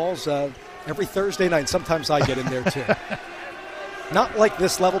 Still balls every Thursday night. Sometimes I get in there, too. Not like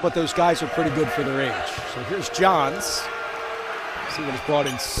this level, but those guys are pretty good for their age. So here's Johns. See what he's brought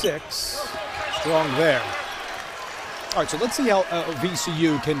in 6. Strong there. All right, so let's see how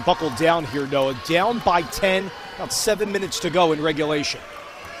VCU can buckle down here, Noah. Down by 10, about 7 minutes to go in regulation.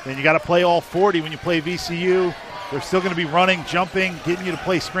 And you got to play all 40 when you play VCU. They're still going to be running, jumping, getting you to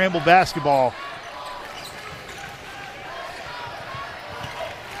play scramble basketball.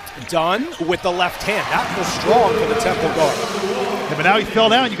 Dunn with the left hand. That was strong for the Temple guard. Yeah, but now he fell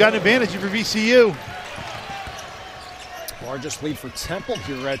down. You got an advantage over VCU. Largest lead for Temple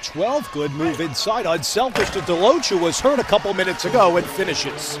here at 12. Good move inside. Unselfish to DeLoach, who was hurt a couple minutes ago, and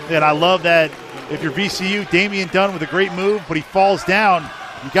finishes. And I love that if you're VCU, Damian Dunn with a great move, but he falls down.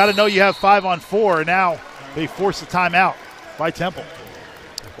 You got to know you have 5 on 4, and now they force a timeout by Temple.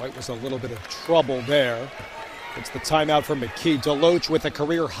 White was a little bit of trouble there. It's the timeout from McKee. DeLoach with a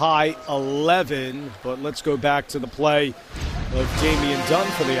career-high 11, but let's go back to the play of Damian Dunn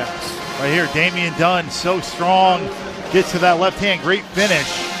for the Avs. Right here, Damian Dunn, so strong. Gets to that left hand, great finish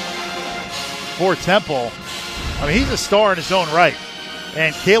for Temple. I mean, he's a star in his own right.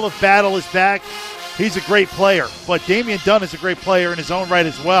 And Khalif Battle is back. He's a great player. But Damian Dunn is a great player in his own right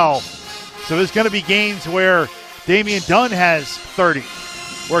as well. So there's going to be games where Damian Dunn has 30,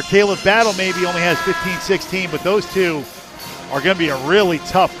 where Khalif Battle maybe only has 15, 16, but those two are going to be a really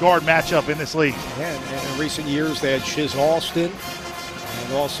tough guard matchup in this league. Yeah, and in recent years they had Shiz Alston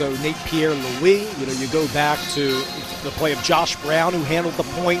and also Nate Pierre-Louis. You know, you go back to the play of Josh Brown, who handled the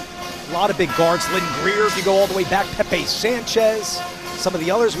point. A lot of big guards. Lynn Greer, if you go all the way back. Pepe Sanchez. Some of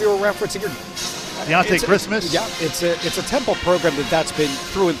the others we were referencing. Deontay Christmas. Yeah, it's a Temple program that's been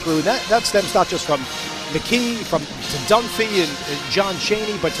through and through. That stems not just from McKee, to Dunphy and John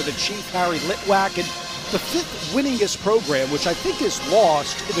Chaney, but to the chief, Harry Litwack, and the 5th winningest program, which I think is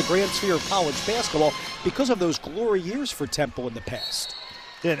lost in the grand sphere of college basketball because of those glory years for Temple in the past.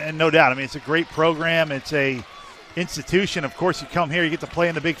 Yeah, and no doubt. I mean, it's a great program. It's a institution. Of course, you come here, you get to play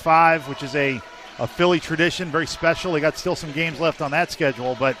in the Big 5, which is a Philly tradition, very special. They got still some games left on that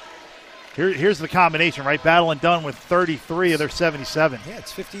schedule, but Here's the combination, right? Battle and Dunn with 33 of their 77. Yeah,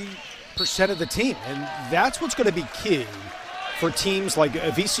 it's 50% of the team, and that's what's going to be key for teams like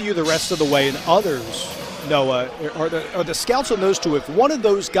VCU the rest of the way and others, Noah, are the scouts on those two. If one of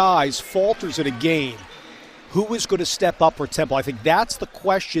those guys falters in a game, who is going to step up for Temple? I think that's the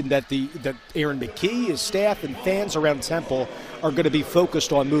question that that Aaron McKee, his staff, and fans around Temple are going to be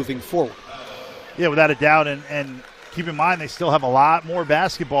focused on moving forward. Yeah, without a doubt, and keep in mind they still have a lot more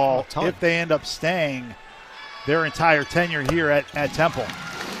basketball if they end up staying their entire tenure here at Temple.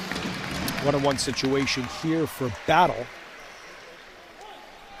 One-on-one situation here for Battle.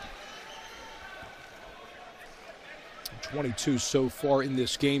 .22 so far in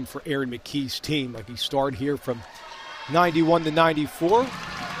this game for Aaron McKee's team. Like he started here from 91 to 94.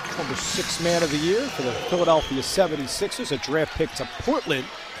 Number 6 man of the year for the Philadelphia 76ers. A draft pick to Portland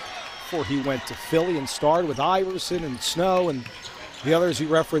before he went to Philly and started with Iverson and Snow and the others he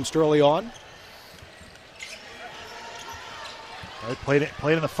referenced early on. Right,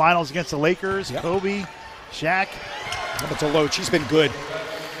 played in the finals against the Lakers. Yep. Kobe, Shaq. How about DeLoach? He's been good.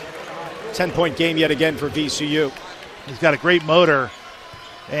 10-point game yet again for VCU. He's got a great motor,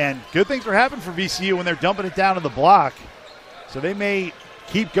 and good things are happening for VCU when they're dumping it down to the block. So they may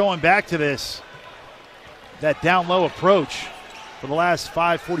keep going back to that down-low approach for the last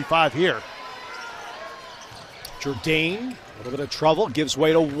 5:45 here. Jourdain, a little bit of trouble, gives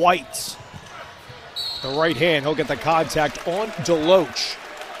way to White. The right hand, he'll get the contact on DeLoach.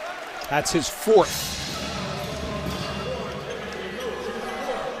 That's his 4th.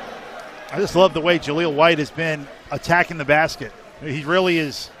 I just love the way Jaleel White has been attacking the basket. He really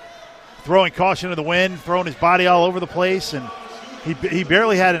is throwing caution to the wind, throwing his body all over the place, and he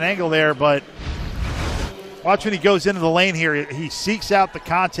barely had an angle there, but watch when he goes into the lane here. He seeks out the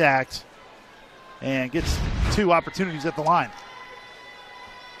contact and gets 2 opportunities at the line.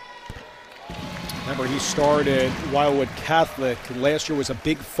 Remember, he started Wildwood Catholic. Last year was a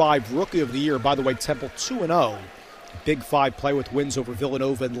Big 5 Rookie of the Year. By the way, Temple 2-0. Big 5 play with wins over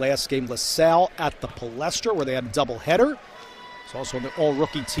Villanova and last game LaSalle at the Palestra where they had a doubleheader. It's also an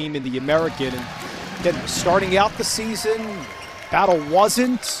all-rookie team in the American. And again, starting out the season, Battle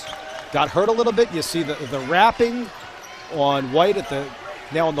wasn't. Got hurt a little bit. You see the wrapping on White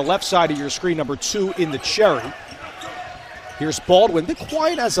now on the left side of your screen, number 2 in the cherry. Here's Baldwin. Been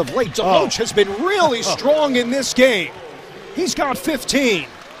quiet as of late. DeLoach has been really strong in this game. He's got 15.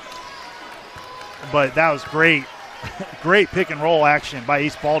 But that was great. Great pick and roll action by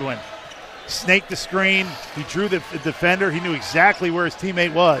East Baldwin. Snaked the screen. He drew the defender. He knew exactly where his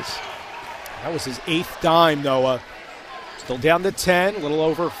teammate was. That was his 8th dime, Noah. Still down to 10. A little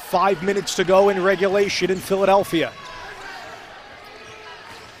over 5 minutes to go in regulation in Philadelphia.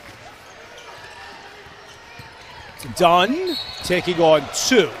 Dunn taking on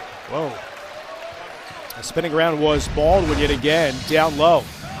 2. Whoa. The spinning around was Baldwin yet again, down low.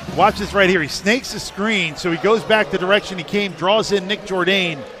 Watch this right here. He snakes the screen, so he goes back the direction he came, draws in Nick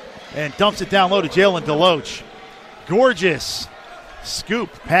Jourdain, and dumps it down low to Jalen DeLoach. Gorgeous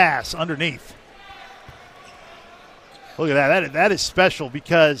scoop pass underneath. Look at that. That is special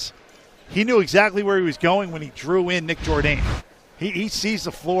because he knew exactly where he was going when he drew in Nick Jourdain. He sees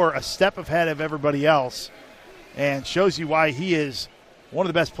the floor a step ahead of everybody else and shows you why he is one of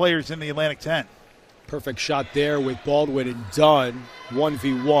the best players in the Atlantic 10. Perfect shot there with Baldwin and Dunn,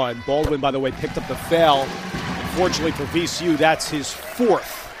 1v1. Baldwin, by the way, picked up the foul. Unfortunately for VCU, that's his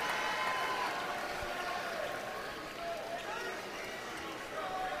 4th.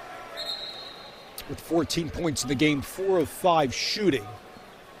 With 14 points in the game, 4 of 5 shooting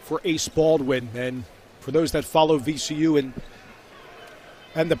for Ace Baldwin. And for those that follow VCU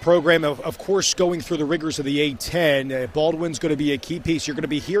and the program, of course, going through the rigors of the A-10, Baldwin's going to be a key piece. You're going to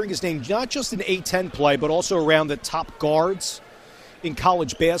be hearing his name not just in A-10 play, but also around the top guards in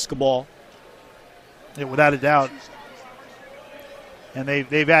college basketball. Yeah, without a doubt. And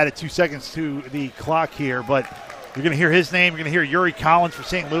they've added 2 seconds to the clock here, but you're going to hear his name. You're going to hear Yuri Collins for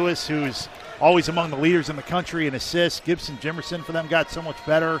St. Louis, who's always among the leaders in the country in assists. Gibson Jimerson for them got so much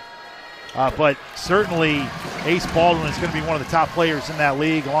better. But certainly Ace Baldwin is going to be one of the top players in that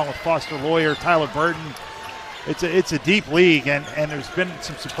league, along with Foster Lawyer, Tyler Burton. It's a deep league, and there's been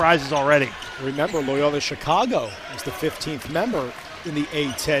some surprises already. Remember, Loyola Chicago is the 15th member in the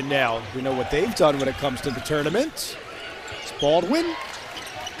A-10 now. We know what they've done when it comes to the tournament. It's Baldwin.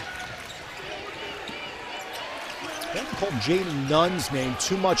 They haven't called Jalen Dunn's name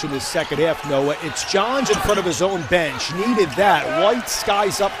too much in the second half, Noah. It's Johns in front of his own bench. Needed that. White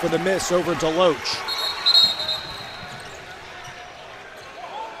skies up for the miss over DeLoach.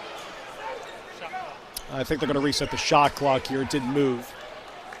 I think they're going to reset the shot clock here. It didn't move.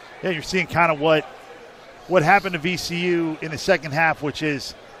 Yeah, you're seeing kind of what happened to VCU in the second half, which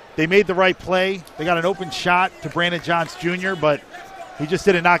is they made the right play. They got an open shot to Brandon Johns Jr., but he just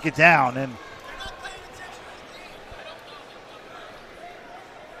didn't knock it down. And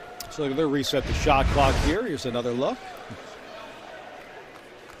so they'll reset the shot clock here. Here's another look.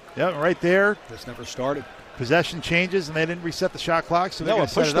 Yeah, right there. This never started. Possession changes, and they didn't reset the shot clock, so they're No, going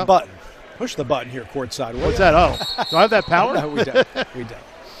to set push it the up. button. Push the button here courtside. What's that? Oh, do I have that power? No, we don't. We don't.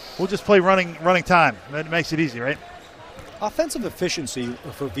 We'll just play running time. That makes it easy, right? Offensive efficiency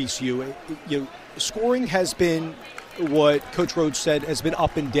for VCU. Scoring has been what Coach Rhodes said has been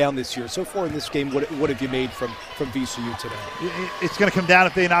up and down this year. So far in this game, what have you made from VCU today? It's going to come down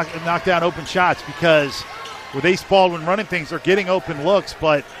if they knock down open shots, because with Ace Baldwin running things, they're getting open looks,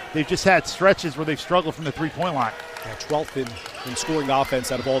 but they've just had stretches where they've struggled from the three-point line. Yeah, 12th in scoring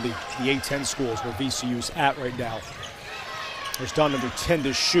offense out of all the A-10 schools where VCU's at right now. There's Dunn under 10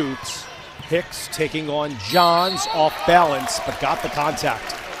 to shoot. Hicks taking on Johns, off balance, but got the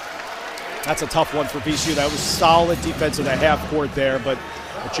contact. That's a tough one for VCU. That was solid defense in the half court there, but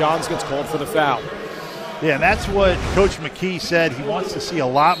Johns gets called for the foul. Yeah, and that's what Coach McKee said. He wants to see a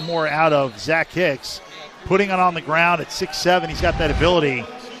lot more out of Zach Hicks. Putting it on the ground at 6'7", he's got that ability.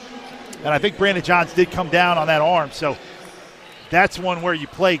 And I think Brandon Johns did come down on that arm. So that's one where you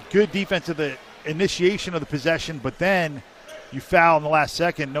play good defense of the initiation of the possession, but then you foul in the last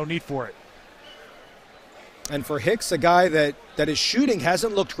second. No need for it. And for Hicks, a guy that his shooting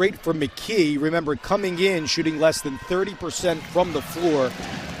hasn't looked great for McKee. Remember, coming in, shooting less than 30% from the floor.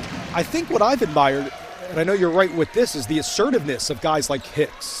 I think what I've admired, and I know you're right with this, is the assertiveness of guys like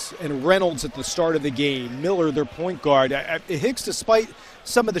Hicks and Reynolds at the start of the game, Miller, their point guard. Hicks, despite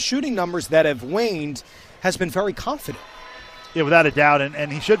some of the shooting numbers that have waned, has been very confident. Yeah, without a doubt,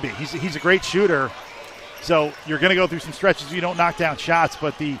 and he should be. He's a great shooter. So you're going to go through some stretches where you don't knock down shots,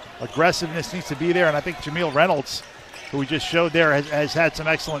 but the aggressiveness needs to be there. And I think Jamil Reynolds, who we just showed there, has had some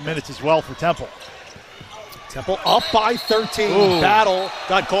excellent minutes as well for Temple. Temple up by 13. Ooh. Battle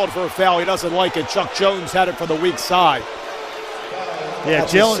got called for a foul. He doesn't like it. Chuck Jones had it for the weak side. Yeah,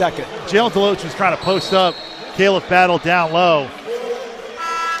 Jalen DeLoach was trying to post up Khalif Battle down low.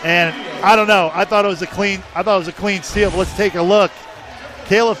 And I don't know. I thought it was a clean steal, but let's take a look.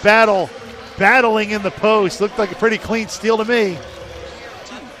 Khalif Battle battling in the post. Looked like a pretty clean steal to me.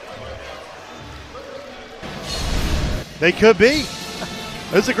 They could be.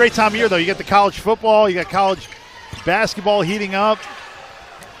 This is a great time of year, though. You get the college football, you got college basketball heating up,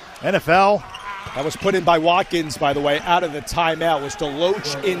 NFL. That was put in by Watkins, by the way, out of the timeout. Was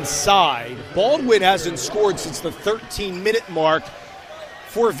DeLoach inside. Baldwin hasn't scored since the 13-minute mark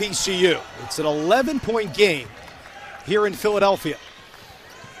for VCU. It's an 11-point game here in Philadelphia.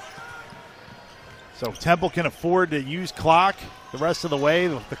 So Temple can afford to use clock the rest of the way.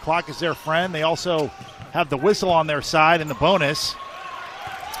 The clock is their friend. They also have the whistle on their side in the bonus.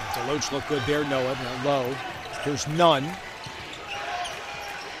 DeLoach looked good there, Noah. Low. Here's Nunn.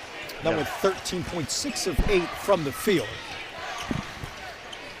 Nunn with 13.6 of 8 from the field.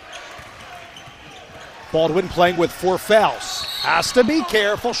 Baldwin playing with 4 fouls. Has to be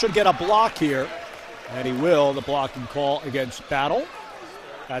careful. Should get a block here. And he will. The blocking call against Battle.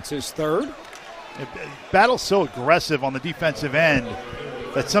 That's his third. Battle's so aggressive on the defensive end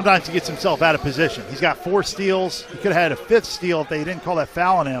that sometimes he gets himself out of position. He's got 4 steals. He could have had a 5th steal if they didn't call that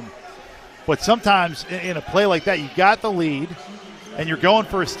foul on him. But sometimes in a play like that, you got the lead, and you're going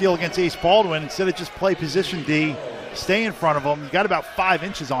for a steal against Ace Baldwin. Instead of just play position D, stay in front of him. You got about 5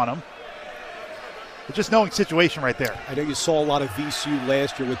 inches on him. But just knowing situation right there. I know you saw a lot of VCU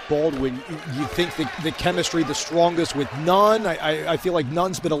last year with Baldwin. You think the chemistry the strongest with Nunn. I feel like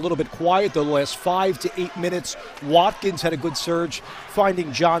Nunn's been a little bit quiet the last 5 to 8 minutes. Watkins had a good surge,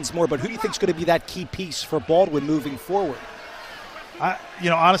 finding Johns more. But who do you think is going to be that key piece for Baldwin moving forward?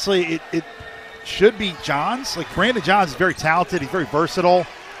 Honestly, it should be Johns. Like, Brandon Johns is very talented. He's very versatile.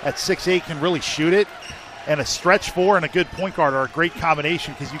 At 6'8", can really shoot it. And a stretch 4 and a good point guard are a great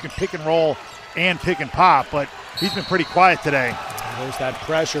combination because you can pick and roll and pick and pop, but he's been pretty quiet today. There's that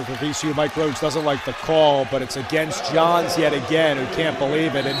pressure for VCU. Mike Rhodes doesn't like the call, but it's against Johns yet again, who can't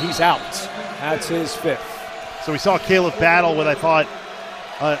believe it, and he's out. That's his 5th. So we saw Khalif Battle with, I thought,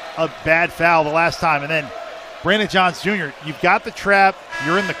 a bad foul the last time, and then Brandon Johns Jr., you've got the trap,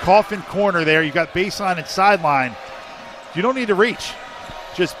 you're in the coffin corner there, you've got baseline and sideline. You don't need to reach.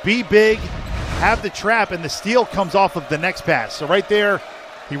 Just be big, have the trap, and the steal comes off of the next pass. So right there,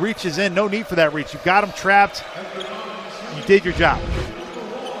 he reaches in, no need for that reach. You got him trapped. You did your job.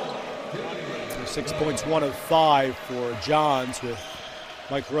 6 points, 1 of 5 for Johns, with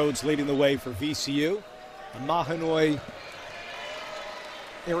Mike Rhodes leading the way for VCU. And Mahanoy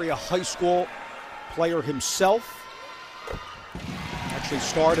area high school player himself. Actually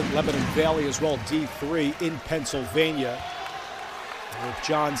starred at Lebanon Valley as well, D3 in Pennsylvania. With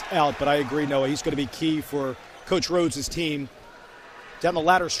John's out, but I agree, Noah, he's going to be key for Coach Rhodes' team down the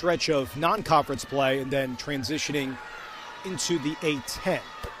latter stretch of non-conference play and then transitioning into the A-10.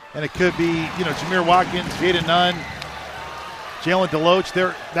 And it could be, Jamir Watkins, Jalen Dunn, Jalen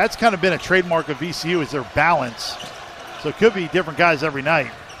DeLoach. That's kind of been a trademark of VCU, is their balance. So it could be different guys every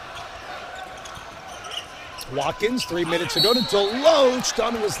night. Watkins, 3 minutes ago to DeLoach.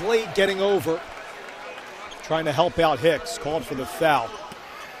 Dunn was late getting over. Trying to help out Hicks. Called for the foul.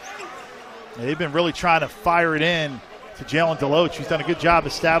 Yeah, they've been really trying to fire it in to Jalen DeLoach. He's done a good job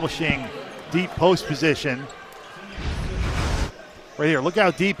establishing deep post position. Right here, look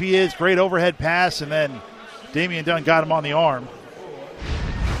how deep he is. Great overhead pass, and then Damian Dunn got him on the arm.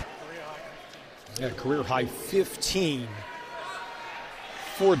 Yeah, career high 15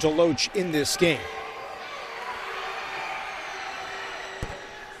 for DeLoach in this game.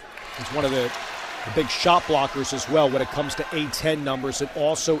 He's one of the big shot blockers as well when it comes to A-10 numbers, and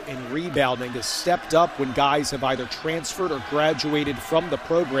also in rebounding. Has stepped up when guys have either transferred or graduated from the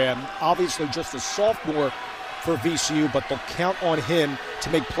program. Obviously just a sophomore for VCU, but they'll count on him to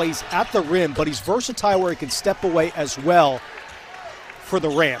make plays at the rim. But he's versatile where he can step away as well for the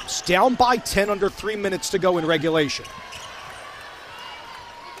Rams. Down by 10, under 3 minutes to go in regulation.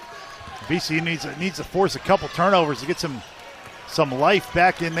 VCU needs to force a couple turnovers to get some life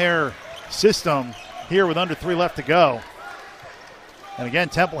back in their system here with under 3 left to go. And again,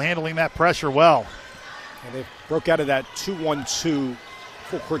 Temple handling that pressure well. And they broke out of that 2-1-2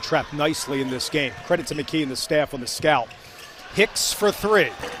 full court trap nicely in this game. Credit to McKee and the staff on the scout. Hicks for 3,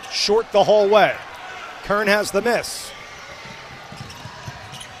 short the whole way. Kern has the miss.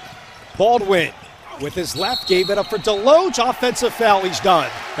 Baldwin with his left gave it up for DeLoach. Offensive foul, he's done.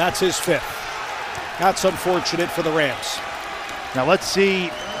 That's his 5th. That's unfortunate for the Rams. Now let's see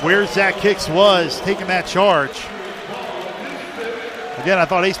where Zach Hicks was taking that charge. Again, I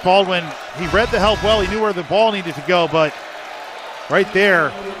thought Ace Baldwin, he read the help well. He knew where the ball needed to go, but right there,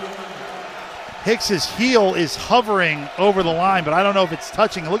 Hicks's heel is hovering over the line, but I don't know if it's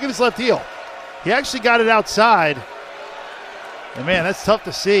touching. Look at his left heel. He actually got it outside. And man, that's tough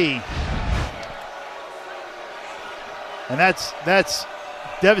to see. And that's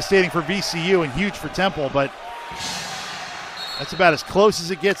devastating for VCU and huge for Temple, but that's about as close as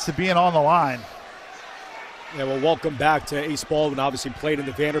it gets to being on the line. Yeah, well, welcome back to Ace Baldwin. Obviously played in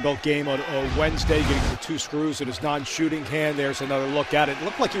the Vanderbilt game on Wednesday, getting the 2 screws in his non-shooting hand. There's another look at it. It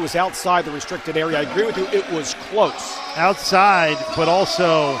looked like he was outside the restricted area. I agree with you, it was close. Outside, but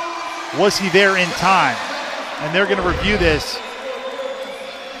also, was he there in time? And they're going to review this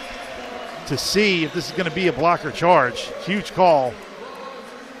to see if this is going to be a blocker charge. Huge call.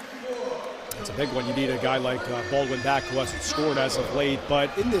 It's a big one. You need a guy like Baldwin back who hasn't scored as of late.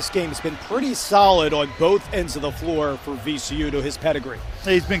 But in this game, it's been pretty solid on both ends of the floor for VCU to his pedigree.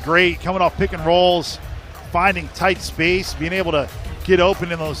 He's been great coming off pick and rolls, finding tight space, being able to get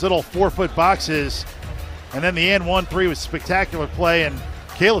open in those little 4-foot boxes. And then the and 1-3 was spectacular play. And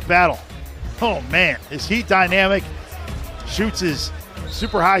Khalif Battle, oh man, is he dynamic. Shoots his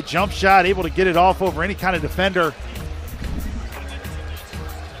super high jump shot, able to get it off over any kind of defender.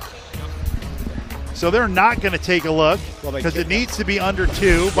 So they're not going to take a look because it needs to be under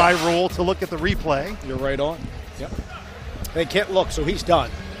 2 by rule to look at the replay. You're right on. Yep. They can't look, so he's done.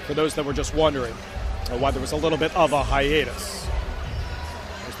 For those that were just wondering why there was a little bit of a hiatus.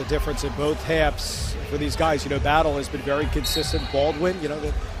 There's the difference in both halves for these guys. Battle has been very consistent. Baldwin,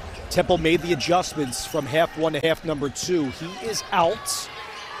 the Temple made the adjustments from half 1 to half number 2. He is out.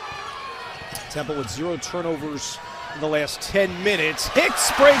 Temple with 0 turnovers in the last 10 minutes. Hicks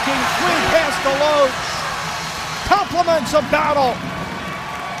breaking 3 past DeLoach. Compliments of Battle.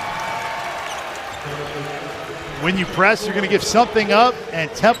 When you press, you're going to give something up, and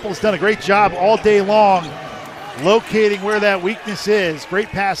Temple's done a great job all day long locating where that weakness is. Great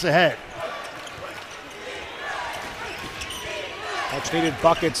pass ahead. Much needed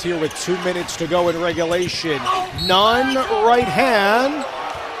buckets here with 2 minutes to go in regulation. None, right hand.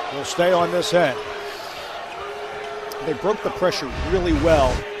 Will stay on this end. They broke the pressure really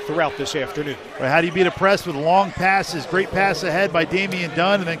well throughout this afternoon. Right, how do you beat a press with long passes? Great pass ahead by Damian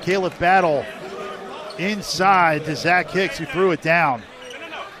Dunn, and then Khalif Battle inside to Zach Hicks, who threw it down.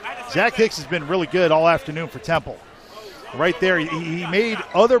 Zach Hicks has been really good all afternoon for Temple. Right there, he made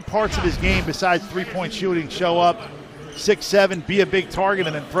other parts of his game besides three-point shooting show up, 6'7", be a big target,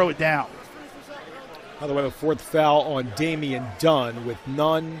 and then throw it down. By the way, the 4th foul on Damian Dunn with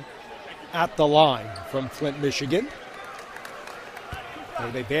none at the line from Flint, Michigan.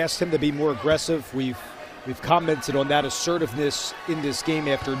 They've asked him to be more aggressive. We've commented on that assertiveness in this game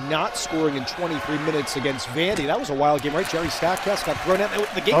after not scoring in 23 minutes against Vandy. That was a wild game, right? Jerry Stackhouse got thrown out.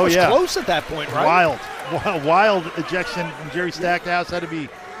 The game was close at that point, right? Wild ejection from Jerry Stackhouse. Had to be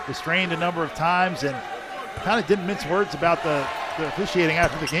restrained a number of times, and kind of didn't mince words about the officiating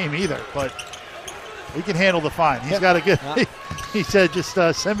after the game either. But he can handle the fine. He's got a good he said, just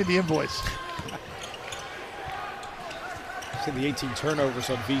send me the invoice. The 18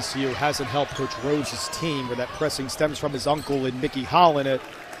 turnovers on VCU hasn't helped Coach Rhodes' team, where that pressing stems from his uncle and Mickey Holland at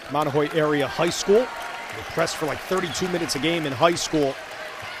Monohoy Area High School. They pressed for like 32 minutes a game in high school.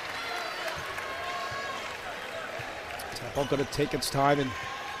 Temple going to take its time and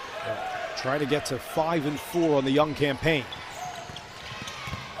try to get to 5-4 on the young campaign.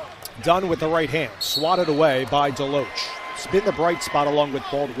 Dunn with the right hand, swatted away by DeLoach. It's been the bright spot along with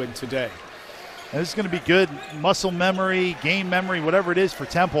Baldwin today. And this is going to be good muscle memory, game memory, whatever it is for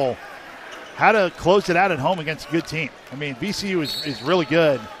Temple. How to close it out at home against a good team. I mean, VCU is really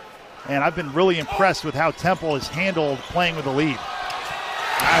good, and I've been really impressed with how Temple has handled playing with the lead.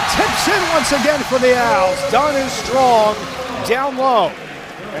 Tips in once again for the Owls. Dunn is strong, down low.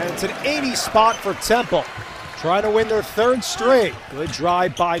 And it's an 80 spot for Temple. Trying to win their third straight. Good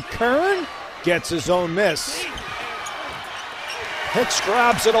drive by Kern. Gets his own miss. Hicks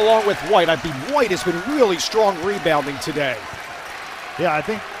grabs it along with White. White has been really strong rebounding today. Yeah, I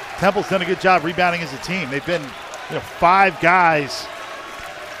think Temple's done a good job rebounding as a team. They've been 5 guys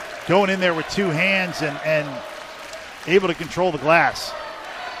going in there with 2 hands and able to control the glass.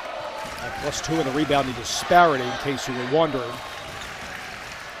 +2 in the rebounding disparity, in case you were wondering.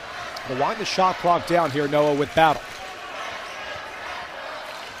 They'll wind the shot clock down here, Noah, with Battle.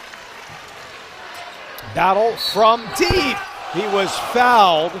 Battle from deep. He was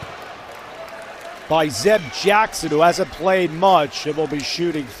fouled by Zeb Jackson, who hasn't played much and will be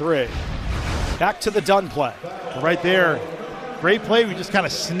shooting 3. Back to the Dunn play. Right there, great play. We just kind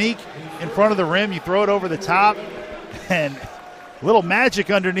of sneak in front of the rim. You throw it over the top, and a little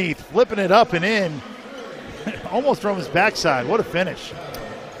magic underneath, flipping it up and in, almost from his backside. What a finish.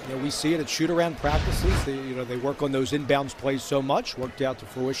 We see it at shoot-around practices. They work on those inbounds plays so much. Worked out to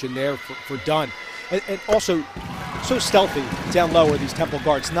fruition there for Dunn. And also, so stealthy down low are these Temple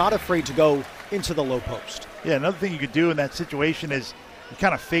guards, not afraid to go into the low post. Yeah, another thing you could do in that situation is you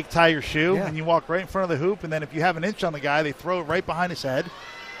kind of fake tie your shoe, and you walk right in front of the hoop, and then if you have an inch on the guy, they throw it right behind his head.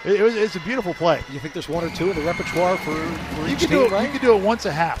 It's a beautiful play. You think there's 1 or 2 in the repertoire for each team, right? You can do it once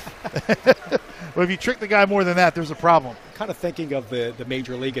a half. But if you trick the guy more than that, there's a problem. Kind of thinking of the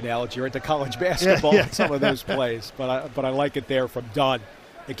major league analogy, right? The college basketball and some of those plays. But I like it there from Dunn.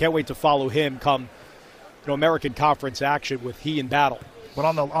 I can't wait to follow him come American Conference action with he and Battle. But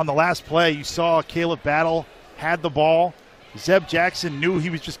on the last play, you saw Khalif Battle had the ball. Zeb Jackson knew he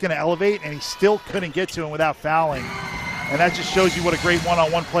was just going to elevate, and he still couldn't get to him without fouling. And that just shows you what a great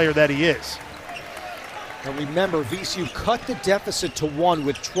one-on-one player that he is. And remember, VCU cut the deficit to 1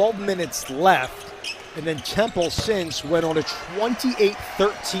 with 12 minutes left, and then Temple since went on a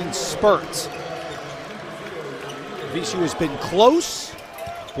 28-13 spurt. VCU has been close,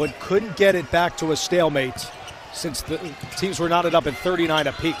 but couldn't get it back to a stalemate since the teams were knotted up at 39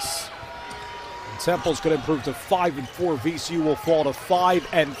 apiece. And Temple's going to improve to 5-4. VCU will fall to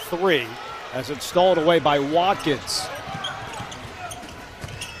 5-3 as it's stalled away by Watkins.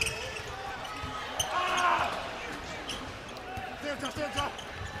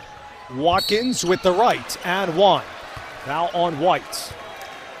 Watkins with the right and 1. Foul on White.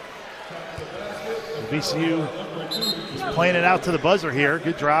 VCU is playing it out to the buzzer here.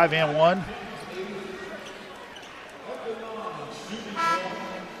 Good drive and 1.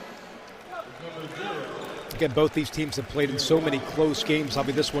 Again, both these teams have played in so many close games. I'll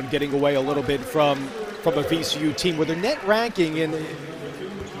be this one getting away a little bit from a VCU team where their net ranking is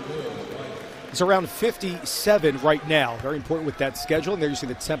around 57 right now. Very important with that schedule. And there you see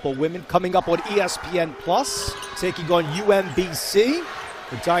the Temple women coming up on ESPN Plus, taking on UMBC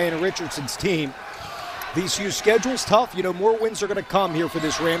with Diana Richardson's team. VCU schedule's tough. More wins are going to come here for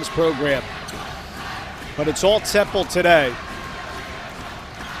this Rams program. But it's all Temple today.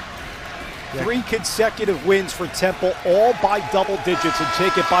 3 consecutive wins for Temple, all by double digits, and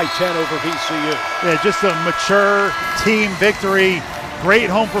take it by 10 over VCU. Yeah, just a mature team victory. Great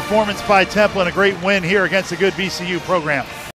home performance by Temple and a great win here against a good VCU program.